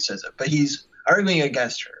exactly how he says it, but he's arguing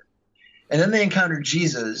against her. And then they encounter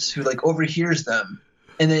Jesus, who like overhears them.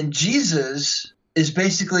 And then Jesus is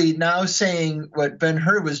basically now saying what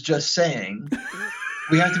Ben-Hur was just saying.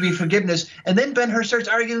 We have to be forgiveness. And then Ben-Hur starts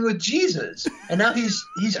arguing with Jesus. And now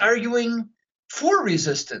he's arguing for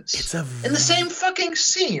resistance. In the same fucking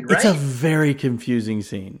scene, right? It's a very confusing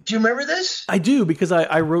scene. Do you remember this? I do, because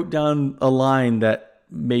I wrote down a line that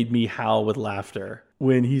made me howl with laughter.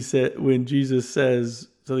 When Jesus says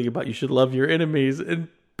something about you should love your enemies, and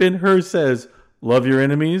Ben-Hur says, love your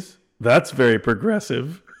enemies? That's very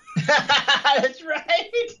progressive. That's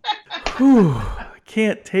right. Whew, I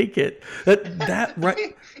can't take it. That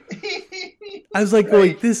right. I was like,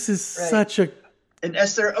 going, this is such a... And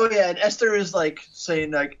Esther is like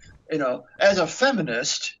saying like, you know, as a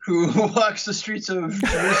feminist who walks the streets of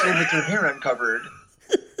Jerusalem with her hair uncovered,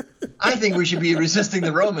 I think we should be resisting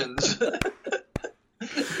the Romans.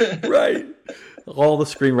 Right. All the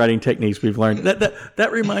screenwriting techniques we've learned.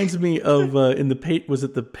 That reminds me of was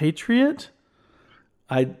it The Patriot?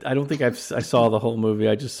 I don't think I saw the whole movie.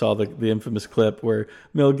 I just saw the infamous clip where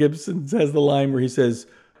Mel Gibson has the line where he says,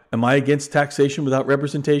 "Am I against taxation without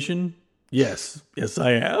representation? Yes,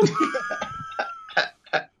 I am."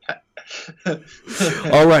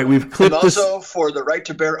 All right, we've clipped and also for the right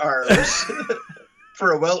to bear arms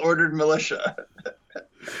for a well-ordered militia.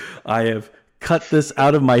 I have cut this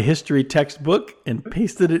out of my history textbook and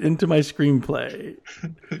pasted it into my screenplay.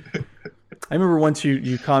 I remember once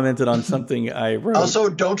you commented on something I wrote. Also,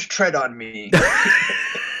 don't tread on me.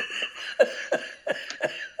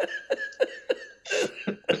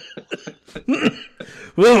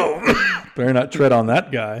 Whoa, better not tread on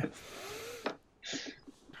that guy.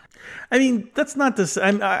 I mean, that's not this.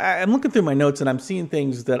 I'm looking through my notes and I'm seeing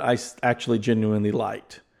things that I actually genuinely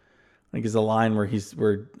liked. I think there's a line where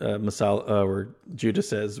where Judah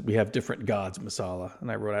says, "We have different gods, Masala,"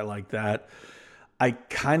 and I wrote, "I like that." I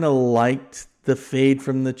kind of liked the fade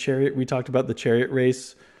from the chariot. We talked about the chariot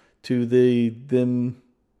race to them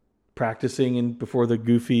practicing and before the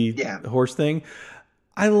goofy horse thing.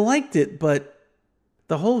 I liked it, but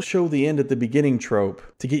the whole show the end at the beginning trope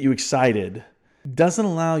to get you excited doesn't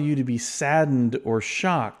allow you to be saddened or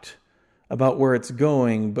shocked about where it's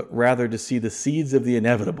going, but rather to see the seeds of the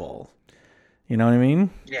inevitable. You know what I mean?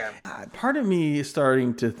 Yeah. Part of me is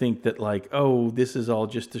starting to think that like, oh, this is all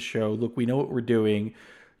just a show. Look, we know what we're doing.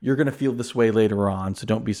 You're going to feel this way later on, so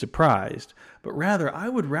don't be surprised. But rather, I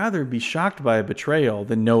would rather be shocked by a betrayal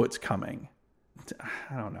than know it's coming.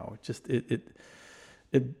 I don't know.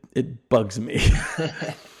 It bugs me.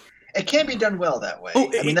 It can't be done well that way.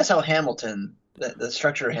 I mean, that's how Hamilton, the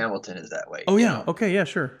structure of Hamilton is that way. Oh, yeah. Know? Okay, yeah,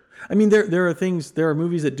 sure. I mean, there are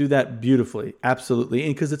movies that do that beautifully, absolutely,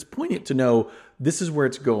 and because it's poignant to know this is where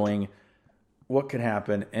it's going, what could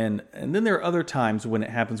happen, and then there are other times when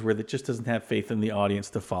it happens where it just doesn't have faith in the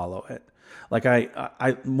audience to follow it. Like I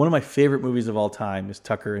one of my favorite movies of all time is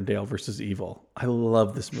Tucker and Dale versus Evil. I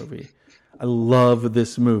love this movie.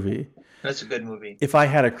 That's a good movie. If I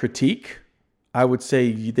had a critique, I would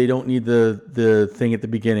say they don't need the thing at the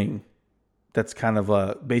beginning. That's kind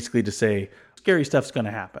of basically to say scary stuff's going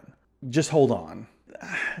to happen. Just hold on.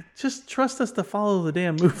 Just trust us to follow the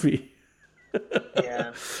damn movie.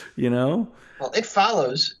 Yeah. You know? Well, It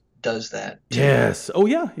Follows does that too. Yes. Oh,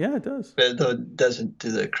 yeah. Yeah, it does. But though it doesn't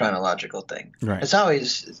do the chronological thing. Right. It's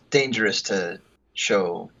always dangerous to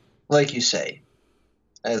show, like you say,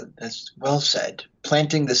 as well said,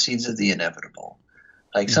 planting the seeds of the inevitable.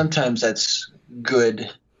 Like sometimes that's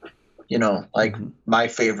good, you know, like my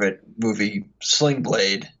favorite movie, Sling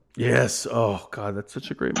Blade. Yes. Oh, God, that's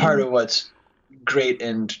such a great movie. Part of what's great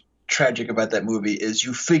and tragic about that movie is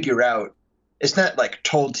you figure out, it's not like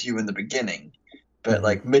told to you in the beginning, but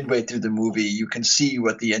like midway through the movie, you can see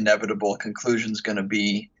what the inevitable conclusion is going to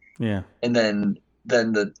be. Yeah. And then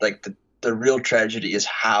the real tragedy is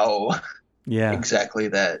how exactly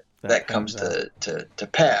that comes to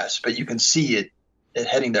pass. But you can see it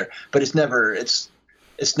heading there. But it's never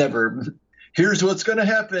here's what's going to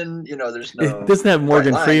happen. You know, there's no. It doesn't have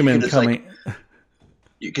Morgan Freeman coming.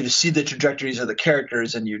 You can just see the trajectories of the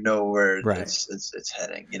characters, and you know where it's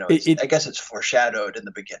heading. You know, I guess it's foreshadowed in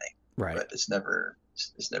the beginning, right? But it's never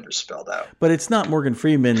It's never spelled out. But it's not Morgan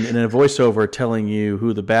Freeman in a voiceover telling you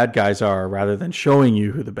who the bad guys are rather than showing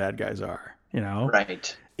you who the bad guys are, you know?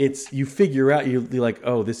 Right. It's, you figure out, you're like,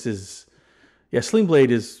 oh, this is, Sling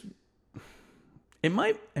Blade is, it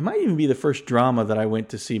might even be the first drama that I went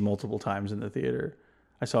to see multiple times in the theater.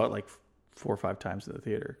 I saw it like 4 or 5 times in the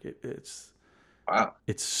theater. Wow.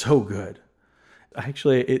 It's so good.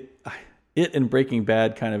 Actually, it and Breaking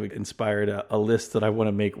Bad kind of inspired a list that I want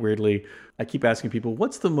to make weirdly. I keep asking people,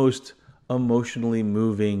 what's the most emotionally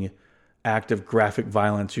moving act of graphic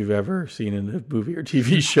violence you've ever seen in a movie or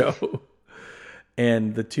TV show?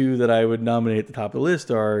 And the 2 that I would nominate at the top of the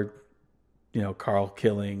list are, Carl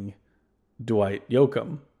killing Dwight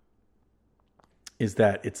Yoakam. Is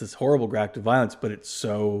that it's this horrible act of violence, but it's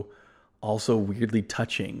so also weirdly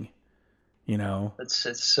touching.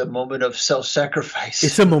 It's a moment of self-sacrifice.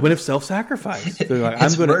 It's a moment of self-sacrifice. Like,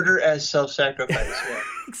 it's murder as self-sacrifice. Yeah.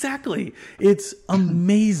 Exactly. It's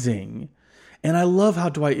amazing. And I love how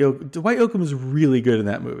Dwight Yoakam is really good in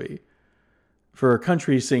that movie. For a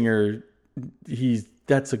country singer,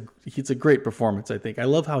 it's a great performance, I think. I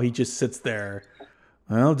love how he just sits there.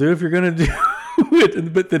 Well, dude, if you're going to do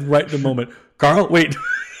it, but then right in the moment, Carl, wait.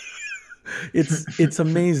 It's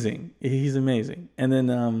amazing. He's amazing. And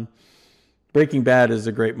then Breaking Bad is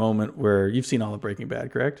a great moment where you've seen all of Breaking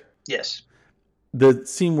Bad, correct? Yes. The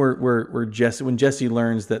scene where when Jesse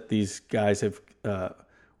learns that these guys have when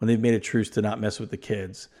they've made a truce to not mess with the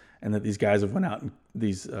kids, and that these guys have went out and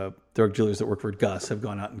these drug dealers that work for Gus have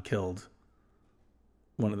gone out and killed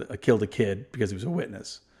a kid because he was a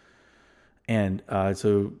witness. And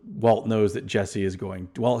so Walt knows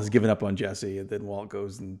that Walt has given up on Jesse, and then Walt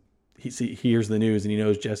goes and he hears the news and he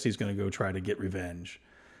knows Jesse's going to go try to get revenge.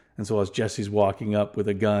 And so as Jesse's walking up with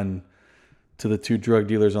a gun to the 2 drug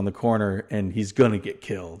dealers on the corner, and he's going to get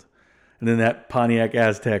killed. And then that Pontiac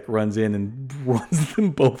Aztec runs in and runs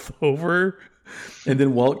them both over. And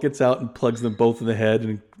then Walt gets out and plugs them both in the head,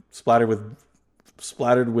 and splattered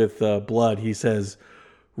with blood, he says,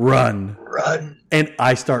 "Run." Run. And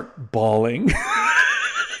I start bawling.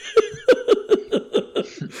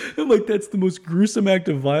 I'm like, that's the most gruesome act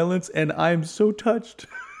of violence, and I'm so touched.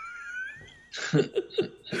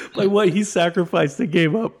 Like what he sacrificed and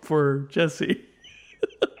gave up for Jesse.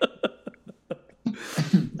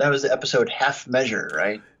 That was the episode Half Measure,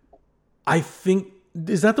 right? I think,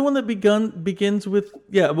 is that the one that begins with?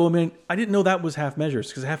 Yeah. Well, I mean, I didn't know that was Half Measures,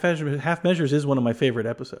 because Half Measures is one of my favorite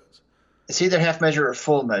episodes. It's either Half Measure or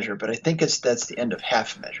Full Measure, but I think that's the end of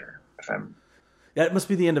Half Measure. Yeah, it must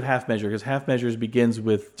be the end of Half Measure, because Half Measures begins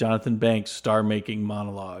with Jonathan Banks' star-making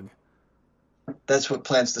monologue. That's what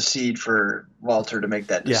plants the seed for Walter to make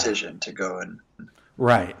that decision to go and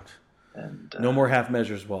right. And no more Half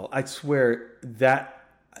Measures, Walt. I swear that,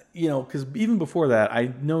 because even before that,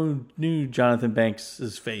 I knew Jonathan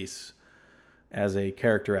Banks' face as a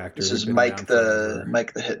character actor. This is Mike the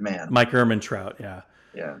Hitman. Mike Ehrmantraut, yeah.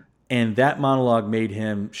 Yeah. And that monologue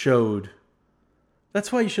showed. That's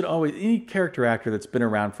why you should always, any character actor that's been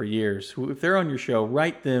around for years, if they're on your show,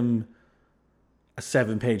 write them a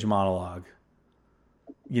 7-page monologue.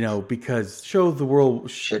 Because show the world.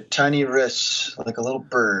 Tiny wrists like a little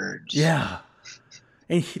bird. Yeah.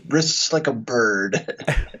 And wrists like a bird.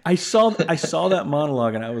 I saw that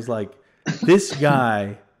monologue and I was like, this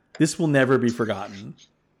guy, this will never be forgotten.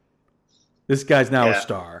 This guy's now a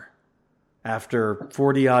star. After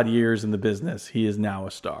 40 odd years in the business, he is now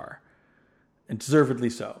a star. And deservedly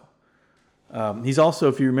so. He's also,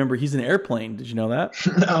 if you remember, he's an Airplane. Did you know that?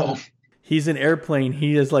 No. He's an Airplane.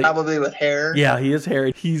 He is like probably with hair. Yeah, he is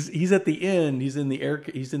hairy. He's at the end. He's in the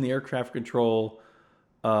aircraft control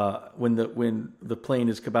when the plane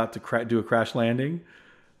is about to do a crash landing,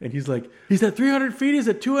 and he's like, he's at 300 feet. He's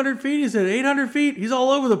at 200 feet. He's at 800 feet. He's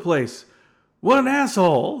all over the place. What an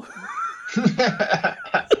asshole!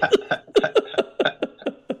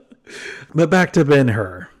 But back to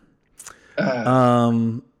Ben-Hur.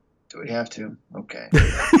 Do we have to? Okay.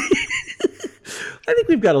 I think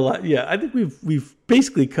we've got a lot. Yeah, I think we've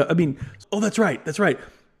basically cut. I mean, that's right.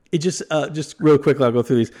 It just real quickly, I'll go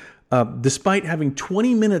through these. Despite having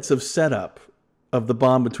 20 minutes of setup of the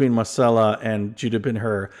bond between Marcella and Judah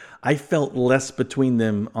Ben-Hur, I felt less between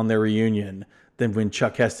them on their reunion than when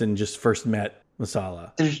Chuck Heston just first met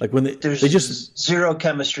Marcella. There's just zero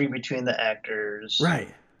chemistry between the actors. Right.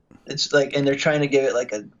 It's like, and they're trying to give it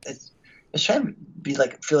like it's trying to be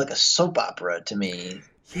like, feel like a soap opera to me.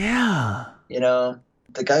 Yeah.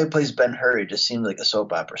 The guy who plays Ben-Hur, he just seems like a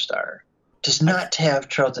soap opera star. Does not have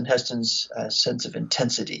Charlton Heston's sense of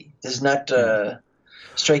intensity. Does not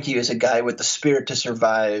strike you as a guy with the spirit to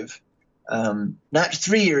survive. Not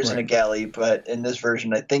 3 years in a galley, but in this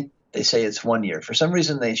version, I think they say it's 1 year. For some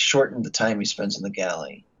reason, they shortened the time he spends in the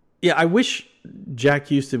galley. Yeah, I wish Jack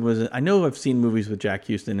Houston was. I know I've seen movies with Jack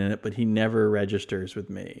Houston in it, but he never registers with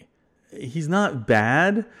me. He's not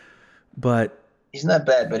bad, but he's not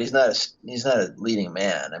bad. But he's not a leading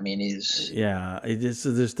man. I mean, he's it just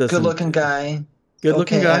doesn't. Good-looking guy.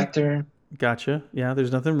 Good-looking guy. Actor. Gotcha. Yeah,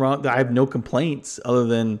 there's nothing wrong. I have no complaints other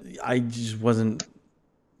than I just wasn't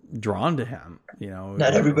drawn to him.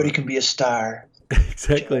 Not everybody can be a star.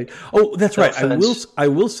 Exactly. Oh, that's No right. offense. I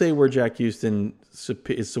will say where Jack Houston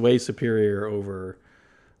is way superior over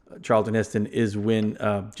Charlton Heston is when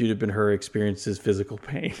Judah Ben-Hur experiences physical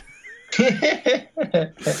pain.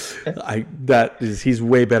 He's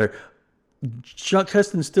way better. Chuck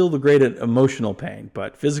Heston's still the great at emotional pain,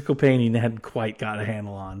 but physical pain he hadn't quite got a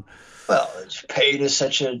handle on. Well, pain is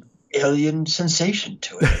such an alien sensation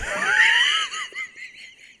to it.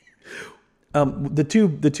 The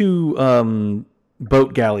two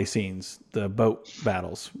boat galley scenes, the boat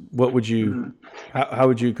battles. What would you? How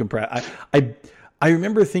would you compare? I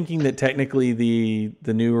remember thinking that technically the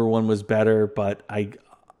newer one was better, but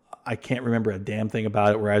I can't remember a damn thing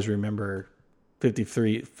about it. Whereas I remember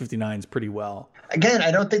 59's pretty well. Again,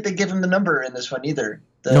 I don't think they give him the number in this one either.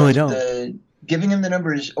 No, they don't. Giving him the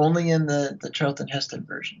number is only in the Charlton Heston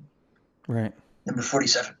version. Right. Number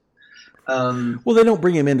 47. Well, they don't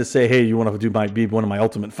bring him in to say, "Hey, you want to be one of my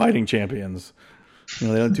ultimate fighting champions?" They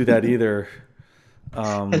don't do that either.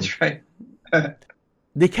 That's right.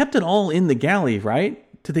 They kept it all in the galley, right?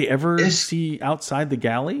 Did they ever see outside the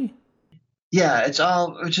galley? Yeah, it's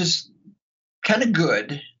all, which is kind of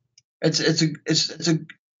good. It's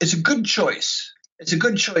a good choice. It's a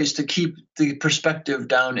good choice to keep the perspective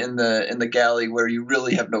down in the galley where you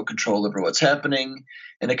really have no control over what's happening,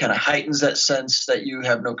 and it kind of heightens that sense that you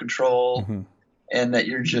have no control and that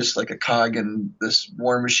you're just like a cog in this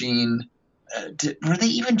war machine. Were they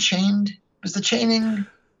even chained? Was the chaining?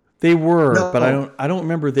 They were, No. but I don't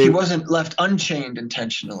remember He wasn't left unchained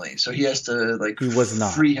intentionally, so he has to He was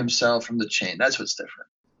not. free himself from the chain. That's what's different.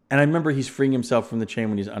 And I remember he's freeing himself from the chain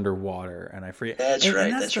when he's underwater, and I free. That's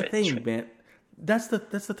right. And That's the right. thing, That's right. man. That's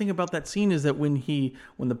the thing about that scene is that when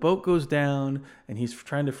the boat goes down and he's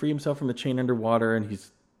trying to free himself from the chain underwater, and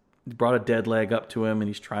he's brought a dead leg up to him, and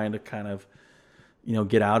he's trying to kind of,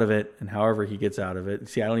 get out of it, and however he gets out of it.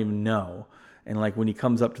 See, I don't even know. And like when he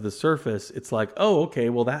comes up to the surface, it's like, oh, okay,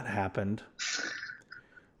 well that happened.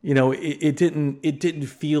 It didn't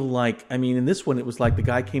feel like. I mean, in this one, it was like the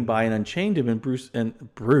guy came by and unchained him, and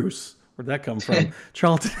Bruce, where'd that come from?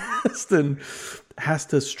 Charlton Heston has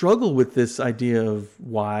to struggle with this idea of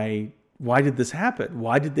why did this happen?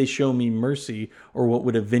 Why did they show me mercy, or what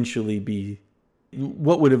would eventually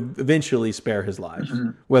spare his life,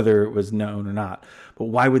 whether it was known or not? But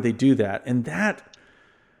why would they do that? And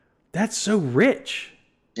that's so rich.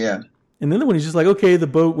 Yeah. And then when he's just like, okay, the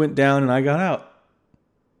boat went down and I got out.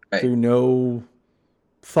 Right. Through no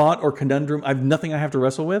thought or conundrum. I've nothing I have to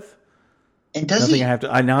wrestle with. And does nothing he? I have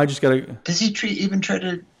to. Now I just gotta. Does he even try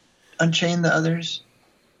to unchain the others?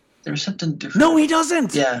 There was something different. No, he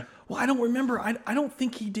doesn't. Yeah. Well, I don't remember. I don't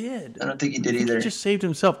think he did. I don't think he did I think either. He just saved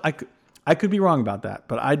himself. I could be wrong about that,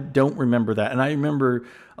 but I don't remember that. And I remember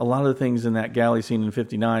a lot of the things in that galley scene in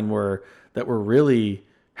 59 that were really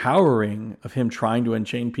harrowing, of him trying to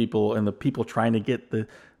unchain people and the people trying to get the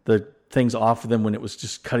things off of them when it was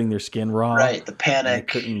just cutting their skin raw. Right, the panic.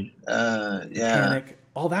 Couldn't Yeah. panic.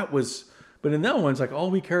 All that was. But in that one, it's like, all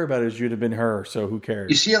we care about is Judah Ben-Hur, so who cares?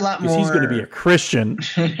 You see a lot Because more. he's going to be a Christian.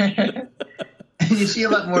 You see a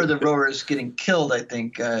lot more of the rowers getting killed, I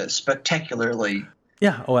think, spectacularly.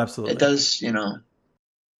 Yeah, oh, absolutely. It does,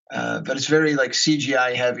 but it's very like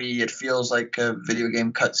CGI heavy. It feels like a video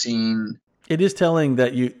game cutscene. It is telling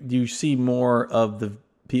that you see more of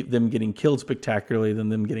them getting killed spectacularly than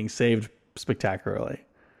them getting saved spectacularly.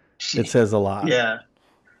 It says a lot. Yeah.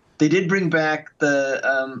 They did bring back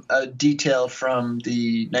a detail from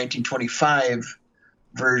the 1925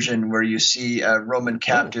 version where you see a Roman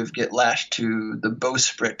captive get lashed to the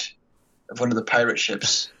bowsprit of one of the pirate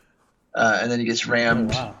ships, and then he gets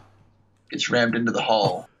rammed. Oh, wow. Gets rammed into the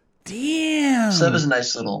hull. Damn. So that was a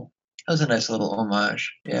nice little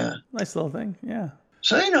homage. Yeah. Nice little thing. Yeah.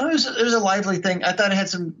 So it was a lively thing. I thought it had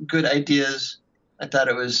some good ideas. I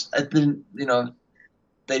didn't.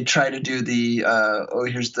 They try to do the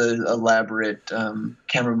here's the elaborate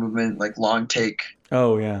camera movement, like long take.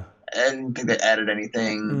 Oh yeah. I didn't think they added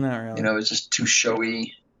anything. Not really. It was just too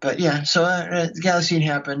showy. But yeah, so the galley scene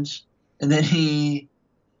happens, and then he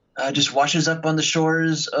just washes up on the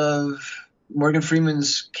shores of Morgan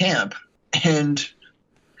Freeman's camp, and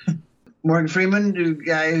Morgan Freeman, the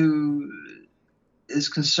guy who is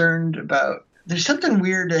concerned about there's something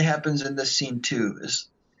weird that happens in this scene too. Is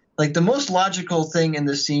like the most logical thing in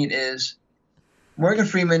this scene is Morgan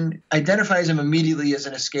Freeman identifies him immediately as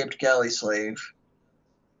an escaped galley slave.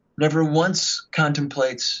 Never once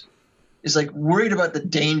contemplates, is like worried about the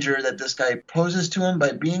danger that this guy poses to him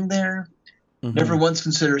by being there. Mm-hmm. Never once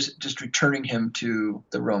considers just returning him to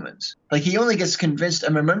the Romans. Like he only gets convinced,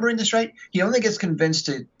 I'm remembering this right, he only gets convinced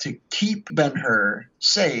to keep Ben-Hur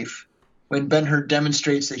safe when Ben-Hur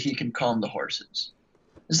demonstrates that he can calm the horses.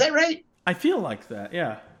 Is that right? I feel like that,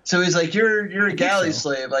 yeah. So he's like, you're a galley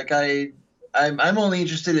slave. Like I'm only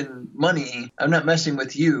interested in money. I'm not messing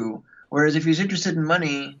with you. Whereas if he's interested in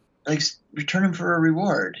money, like return him for a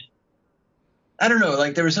reward. I don't know.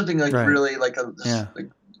 Like there was something like really like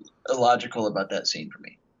illogical about that scene for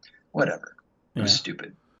me. Whatever. It was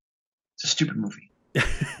stupid. It's a stupid movie.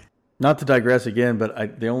 Not to digress again,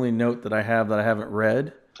 but the only note that I have that I haven't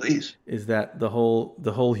read, please, is that the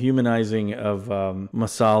whole humanizing of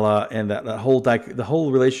Masala and the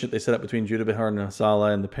whole relationship they set up between Judah Ben-Hur and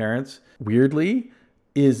Masala and the parents, weirdly,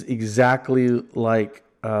 is exactly like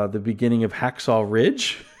the beginning of Hacksaw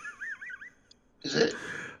Ridge. Is it?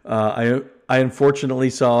 I unfortunately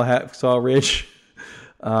saw Hacksaw Ridge,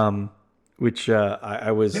 which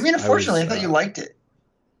I was. I mean, unfortunately, I thought you liked it.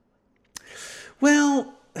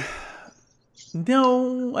 Well,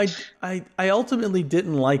 no, I ultimately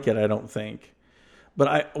didn't like it. I don't think,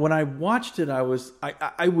 but when I watched it, I was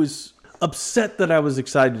upset that I was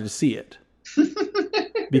excited to see it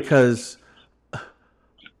because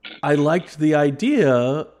I liked the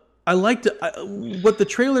idea. I liked what the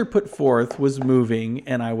trailer put forth was moving,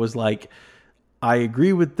 and I was like, I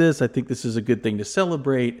agree with this. I think this is a good thing to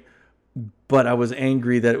celebrate. But I was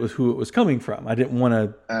angry that it was who it was coming from. I didn't want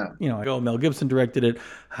to, like, oh, Mel Gibson directed it.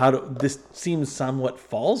 This seems somewhat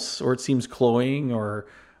false, or it seems cloying, or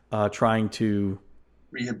trying to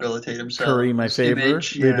rehabilitate himself, curry my favor,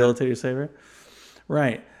 rehabilitate his favor.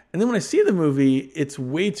 Right. And then when I see the movie, it's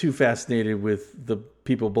way too fascinated with the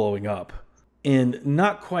people blowing up. And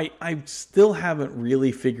not quite, I still haven't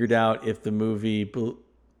really figured out if the movie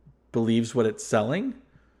believes what it's selling.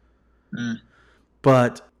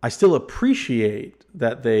 But I still appreciate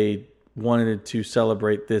that they wanted to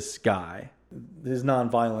celebrate this guy, his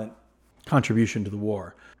nonviolent contribution to the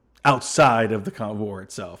war, outside of the war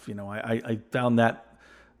itself. You know, I found that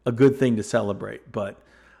a good thing to celebrate, but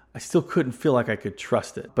I still couldn't feel like I could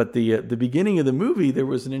trust it. But the beginning of the movie, there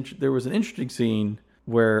was an interesting scene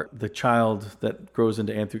where the child that grows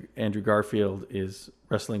into Andrew Garfield is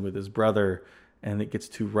wrestling with his brother, and it gets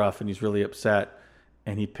too rough, and he's really upset,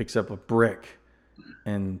 and he picks up a brick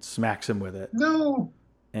and smacks him with it. No.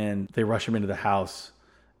 And they rush him into the house.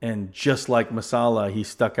 And just like Masala, he's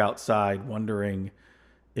stuck outside wondering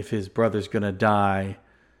if his brother's going to die,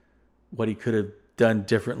 what he could have done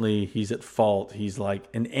differently. He's at fault. He's like,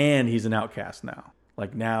 and he's an outcast now.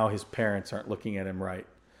 Like now his parents aren't looking at him right.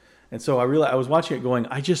 And so I realized, I was watching it going,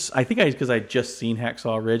 because I just seen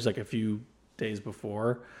Hacksaw Ridge like a few days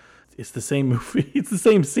before. It's the same movie. It's the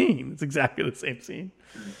same scene. It's exactly the same scene.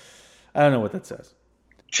 I don't know what that says.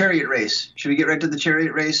 Chariot race. Should we get right to the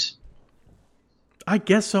chariot race? I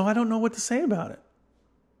guess so. I don't know what to say about it.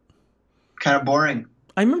 Kind of boring.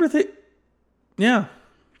 I remember yeah.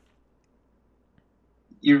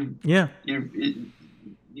 You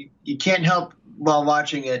can't help while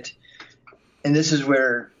watching it, and this is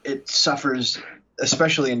where it suffers,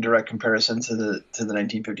 especially in direct comparison to the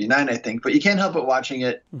 1959, I think. But you can't help but watching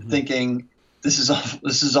it, thinking this is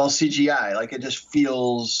all CGI. Like it just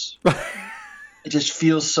feels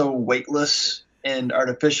so weightless and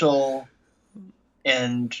artificial,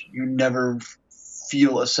 and you never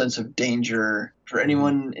feel a sense of danger for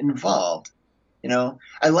anyone involved. You know,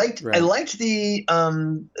 I liked the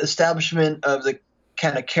establishment of the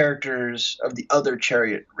kind of characters of the other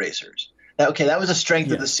chariot racers. That was a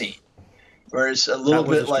strength of the scene. Whereas a little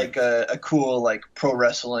bit like a cool like pro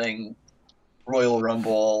wrestling Royal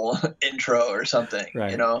Rumble intro or something,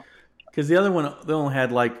 right. You know? Because the other one, they only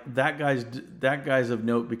had like that guy's of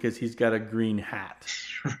note because he's got a green hat.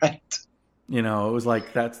 Right. You know, it was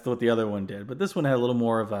like that's what the other one did. But this one had a little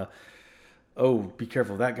more of a, oh, be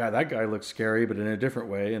careful, that guy looks scary, but in a different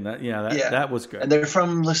way. And that was good. And they're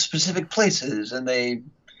from specific places, and they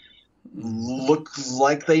look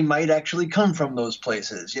like they might actually come from those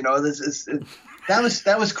places. You know,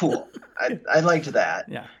 that was cool. I liked that.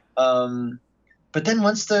 Yeah. But then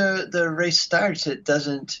once the race starts, it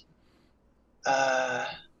doesn't. I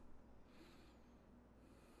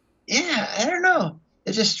don't know.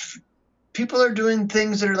 It just people are doing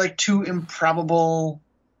things that are like too improbable.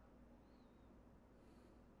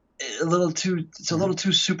 It's a little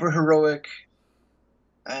too super heroic.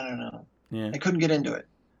 I don't know. Yeah. I couldn't get into it.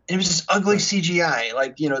 And it was just ugly CGI,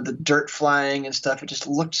 like, you know, the dirt flying and stuff. It just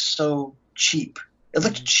looked so cheap. It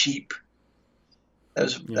looked cheap. That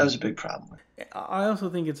was a big problem. I also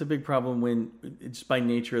think it's a big problem when it's by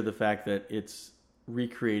nature of the fact that it's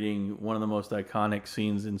recreating one of the most iconic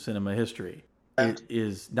scenes in cinema history. It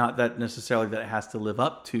is not that necessarily that it has to live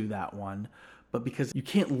up to that one, but because you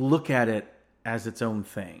can't look at it as its own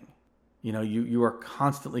thing. You know, you are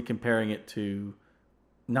constantly comparing it to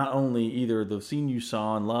not only either the scene you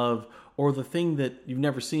saw and love or the thing that you've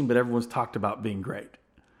never seen but everyone's talked about being great.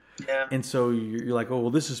 Yeah. And so you're like, oh,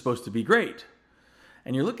 well, this is supposed to be great.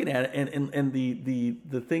 And you're looking at it, and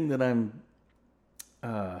the thing that I'm,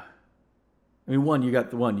 I mean, you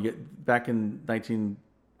get back in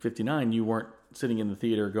 1959, you weren't sitting in the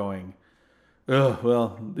theater going, oh,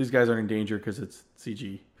 well, these guys aren't in danger because it's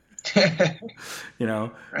CG. You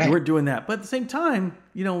know, right. You weren't doing that. But at the same time,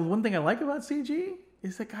 you know, one thing I like about CG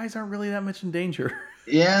is that guys aren't really that much in danger.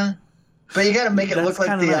 Yeah. But you got to make it look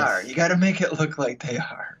like they nice. are. You got to make it look like they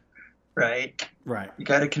are. Right? Right. You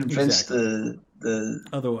got to convince the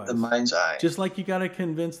mind's eye. Just like you got to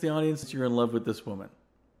convince the audience that you're in love with this woman.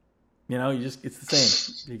 You know, it's the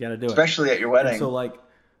same. You got to do it. Especially at your wedding. And so like,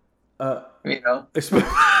 you know.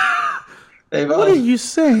 What are you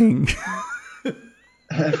saying?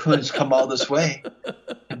 Everyone's come all this way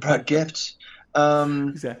and brought gifts.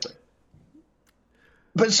 Exactly.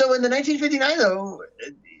 But so in the 1959, though,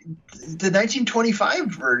 the 1925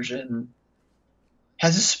 version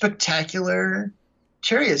has a spectacular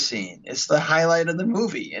chariot scene. It's the highlight of the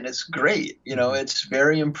movie, and it's great. You know, it's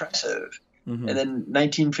very impressive. Mm-hmm. And then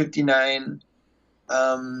 1959,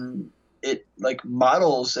 it like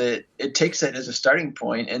models it. It takes it as a starting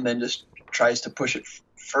point, and then just tries to push it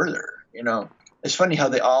further. You know, it's funny how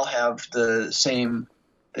they all have the same.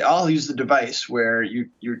 They all use the device where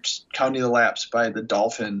you're counting the laps by the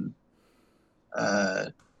dolphin,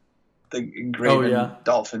 the engraven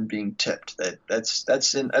dolphin being tipped.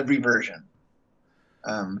 That's in every version,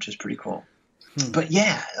 which is pretty cool. But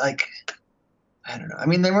yeah, like I don't know. I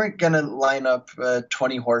mean, they weren't gonna line up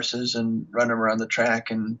 20 horses and run them around the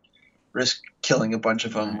track and risk killing a bunch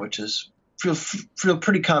of them, which is feel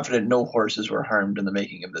pretty confident no horses were harmed in the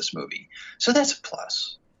making of this movie. So that's a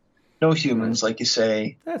plus. No humans, like you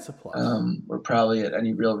say. That's a plus. Were probably at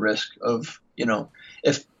any real risk of, you know,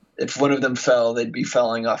 if one of them fell, they'd be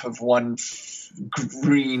falling off of one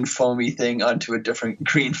green foamy thing onto a different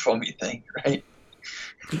green foamy thing, right?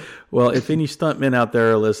 Well, if any stuntmen out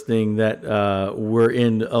there are listening that we're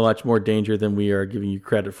in a much more danger than we are giving you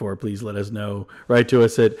credit for, please let us know. Write to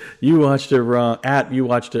us at You Watched It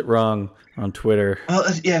Wrong on Twitter. Well,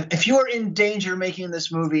 yeah, if you're in danger making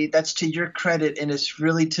this movie, that's to your credit, and it's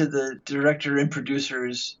really to the director and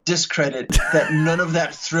producer's discredit that none of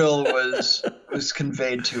that thrill was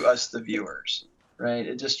conveyed to us, the viewers. Right?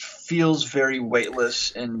 It just feels very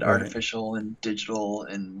weightless and artificial and digital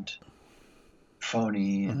and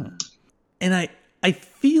phony. And I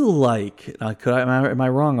feel like am I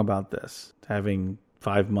wrong about this? Having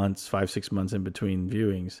 5 6 months in between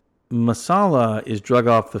viewings. Masala is drug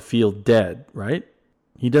off the field dead, right?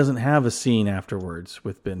 He doesn't have a scene afterwards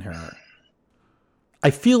with Ben-Hur. I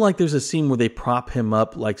feel like there's a scene where they prop him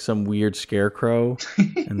up like some weird scarecrow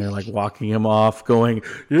and they're like walking him off going,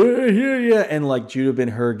 yeah. And like Judah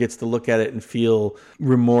Ben-Hur gets to look at it and feel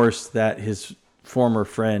remorse that his former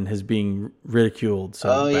friend is being ridiculed.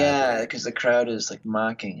 Yeah, because the crowd is like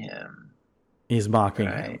mocking him. He's mocking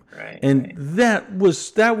him. Right. And that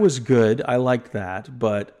was good. I liked that.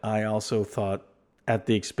 But I also thought at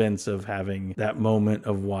the expense of having that moment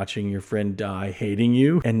of watching your friend die hating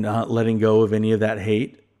you and not letting go of any of that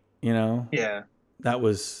hate, you know? Yeah. That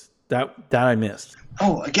I missed.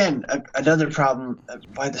 Oh, again, another problem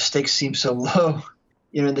why the stakes seem so low.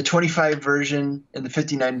 You know, in the 25 version, in the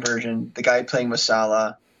 59 version, the guy playing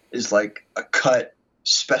Masala is like a cut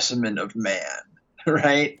specimen of man.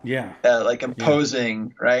 Right? Yeah. Like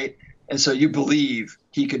imposing, right? And so you believe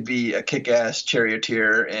he could be a kick-ass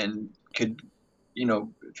charioteer and could, you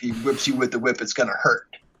know, if he whips you with the whip, it's going to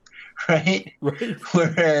hurt. Right?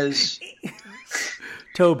 Whereas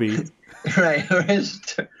Toby. Right. Whereas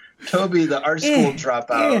Toby, the art school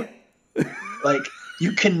dropout, like,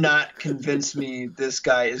 you cannot convince me this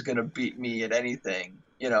guy is going to beat me at anything.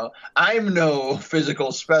 You know, I'm no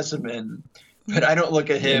physical specimen. But I don't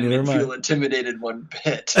look at him and feel intimidated one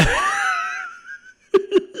bit.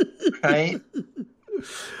 Right?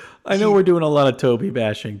 I know we're doing a lot of Toby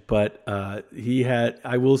bashing, but I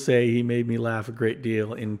will say he made me laugh a great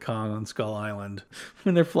deal in Kong on Skull Island.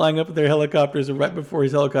 When they're flying up with their helicopters, and right before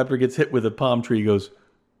his helicopter gets hit with a palm tree, he goes,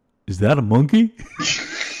 "Is that a monkey?"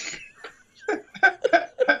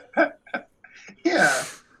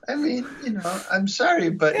 I'm sorry,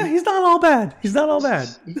 but Yeah, he's not all bad. He's not all bad.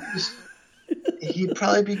 He'd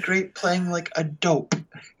probably be great playing like a dope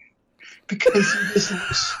because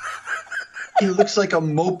he looks like a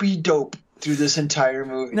mopey dope through this entire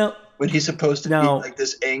movie. No, when he's supposed to be like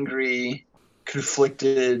this angry,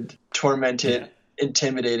 conflicted, tormented,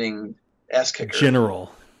 intimidating ass kicker.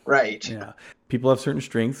 General. Right. Yeah. People have certain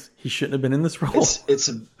strengths. He shouldn't have been in this role.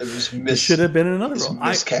 He should have been in another role.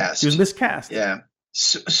 Miscast. He was miscast. Yeah.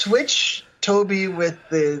 Switch Toby with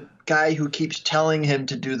the guy who keeps telling him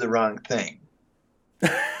to do the wrong thing.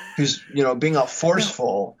 Who's, being all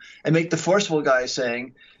forceful, and make the forceful guy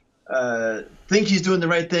saying, think he's doing the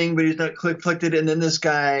right thing, but he's not conflicted. And then this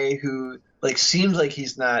guy who seems like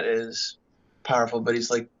he's not as powerful, but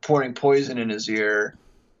he's pouring poison in his ear.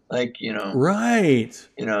 Right.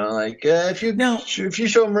 If you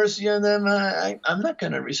show mercy on them, I'm not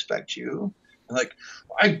going to respect you.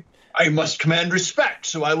 I must command respect,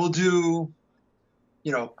 so I will do.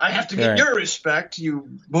 I have to get your respect,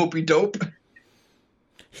 you mopey dope.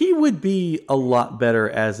 He would be a lot better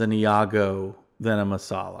as an Iago than a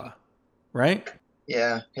Masala, right?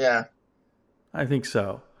 Yeah. I think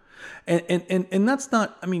so. And that's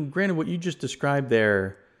not. I mean, granted, what you just described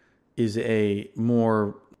there is a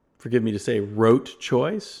more, forgive me to say, rote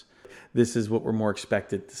choice. This is what we're more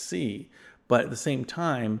expected to see. But at the same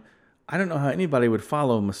time, I don't know how anybody would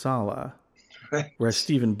follow Masala. Right. Whereas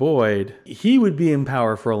Stephen Boyd, he would be in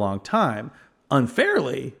power for a long time,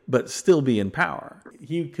 unfairly, but still be in power.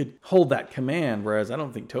 He could hold that command, whereas I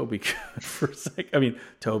don't think Toby could for a second. I mean,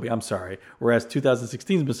 Toby, I'm sorry. Whereas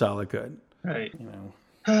 2016's Masala could. Right.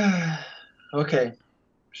 Okay.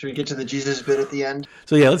 Should we get to the Jesus bit at the end?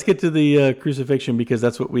 So yeah, let's get to the crucifixion, because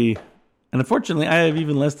that's what we... And unfortunately, I have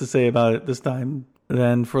even less to say about it this time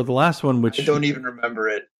than for the last one, which... I don't even remember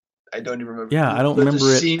it. Yeah, I don't remember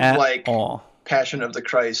it at all. Passion of the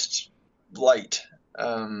Christ light.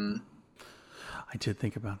 I did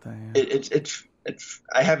think about that. Yeah.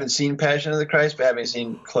 I haven't seen Passion of the Christ, but having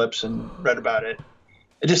seen clips and read about it,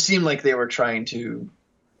 it just seemed like they were trying to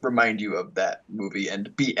remind you of that movie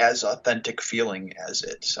and be as authentic feeling as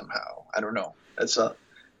it somehow. I don't know.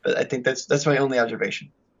 But I think that's my only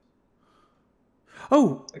observation.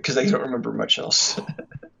 Oh, because I don't remember much else.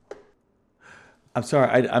 I'm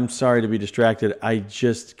sorry. I'm sorry to be distracted. I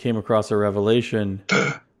just came across a revelation.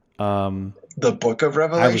 The Book of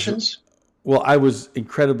Revelations? I was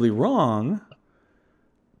incredibly wrong.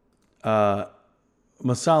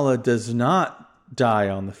 Masala does not die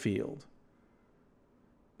on the field.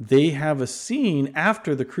 They have a scene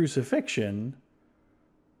after the crucifixion.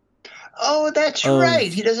 Oh, that's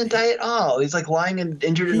right. He doesn't die at all. He's lying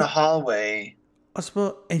injured in the hallway.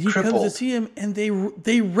 And he crippled. comes to see him, and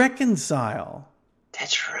they reconcile.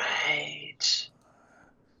 That's right.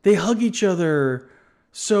 They hug each other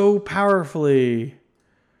so powerfully.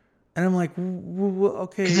 And I'm like,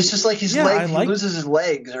 okay. Because it's just his legs. He loses his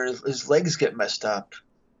legs, or his legs get messed up.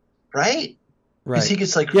 Right? Right. He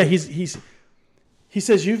gets he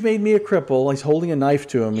says, "You've made me a cripple." He's holding a knife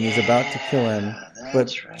to him, and he's about to kill him.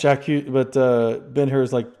 That's right. But Ben-Hur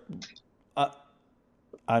is like,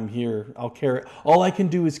 "I'm here. I'll carry. All I can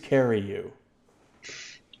do is carry you."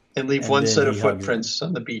 And leave one set of footprints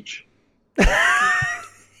on the beach.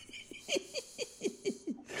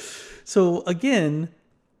 So again,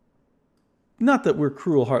 not that we're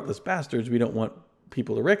cruel, heartless bastards. We don't want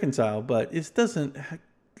people to reconcile, but it doesn't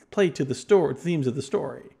play to the themes of the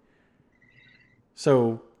story.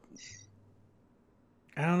 So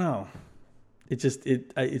I don't know.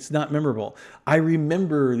 It's not memorable. I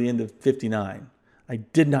remember the end of 59. I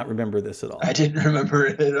did not remember this at all. I didn't remember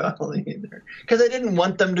it at all either. Because I didn't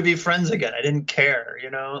want them to be friends again. I didn't care, you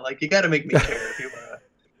got to make me care if you want to.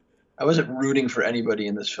 I wasn't rooting for anybody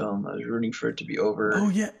in this film. I was rooting for it to be over. Oh,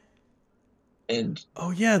 yeah. And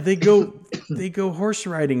they go horse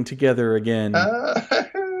riding together again. Are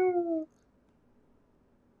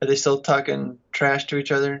they still talking trash to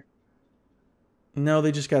each other? No,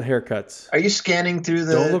 they just got haircuts. Are you scanning through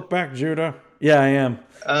the... Don't look back, Judah. Yeah, I am.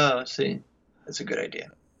 Oh, see. That's a good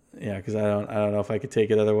idea. Yeah, because I don't know if I could take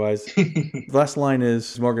it otherwise. The last line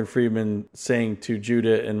is Morgan Freeman saying to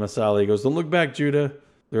Judah and Masala, he goes, "Don't look back, Judah.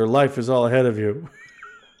 Their life is all ahead of you."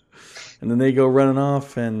 And then they go running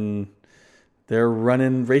off, and they're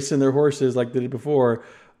racing their horses like they did before.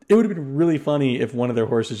 It would have been really funny if one of their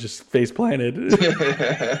horses just face planted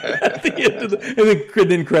at the end of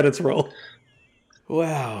and then credits roll.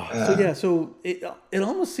 Wow. So it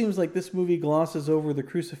almost seems like this movie glosses over the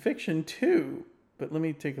crucifixion too. But let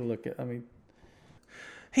me take a look at.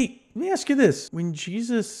 Hey, let me ask you this: when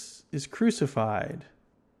Jesus is crucified,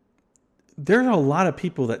 there are a lot of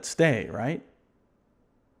people that stay, right?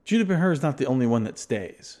 Judah Ben-Hur is not the only one that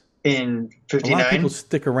stays. In A lot 59? of people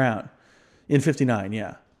stick around. In 59,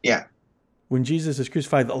 yeah. Yeah. When Jesus is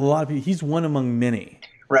crucified, a lot of people, he's one among many.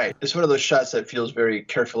 Right. It's one of those shots that feels very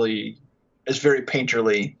carefully, it's very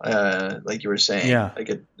painterly, like you were saying. Yeah. Like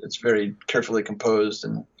it's very carefully composed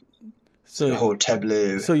and the whole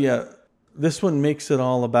tableau. So yeah, this one makes it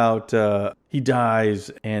all about he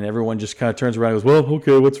dies and everyone just kind of turns around and goes, well,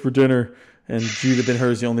 okay, what's for dinner? And Judah Ben-Hur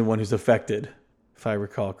is the only one who's affected, if I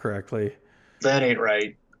recall correctly. That ain't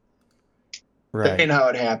right. Right. That ain't how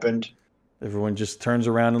it happened. Everyone just turns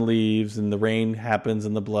around and leaves, and the rain happens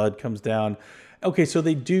and the blood comes down. Okay, so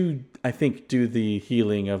they do, I think, do the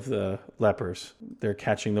healing of the lepers. They're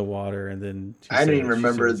catching the water, and then I didn't even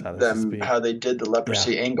remember how they did the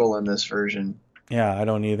leprosy angle in this version. Yeah, I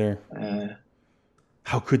don't either.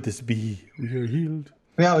 How could this be? We are healed.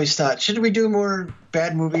 We always thought, should we do more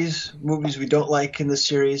bad movies we don't like in this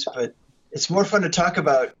series? But it's more fun to talk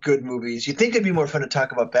about good movies. You'd think it'd be more fun to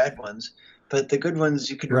talk about bad ones, but the good ones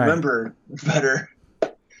you can remember better.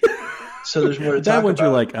 So there's more to talk about. That one you're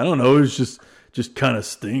like, I don't know, it's just kind of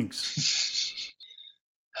stinks.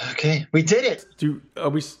 Okay, we did it.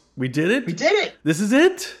 We did it? We did it. This is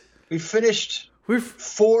it? We finished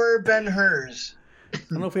 4 Ben-Hurs. I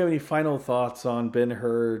don't know if we have any final thoughts on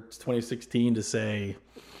Ben-Hur 2016 to say.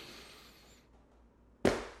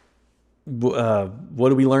 What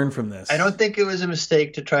do we learn from this? I don't think it was a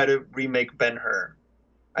mistake to try to remake Ben-Hur.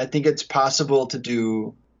 I think it's possible to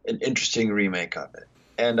do an interesting remake of it.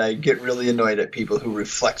 And I get really annoyed at people who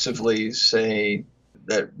reflexively say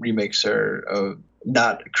that remakes are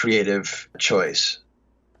not a creative choice.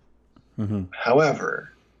 Mm-hmm.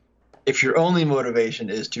 However, if your only motivation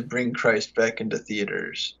is to bring Christ back into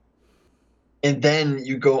theaters, and then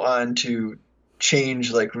you go on to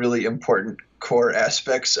change like really important core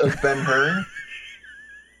aspects of Ben-Hur,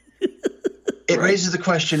 it raises the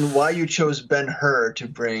question why you chose Ben-Hur to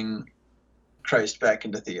bring Christ back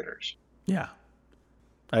into theaters. Yeah.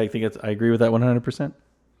 I agree with that 100%.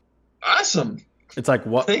 Awesome. It's like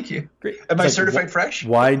what? Thank you. Great. Am I like, certified fresh?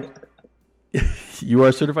 Why? You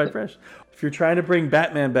are certified fresh. If you're trying to bring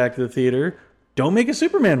Batman back to the theater, don't make a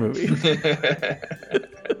Superman movie.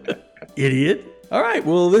 Idiot. All right.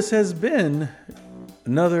 Well, this has been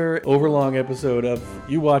another overlong episode of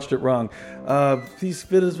You Watched It Wrong. Please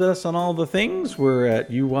visit us on all the things. We're at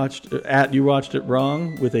You Watched It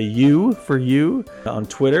Wrong with a U for you on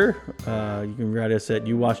Twitter. You can write us at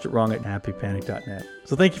youwatcheditwrong@happypanic.net.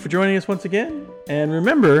 So thank you for joining us once again. And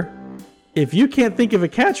remember, if you can't think of a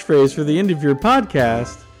catchphrase for the end of your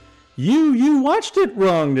podcast, you watched it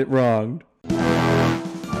wronged.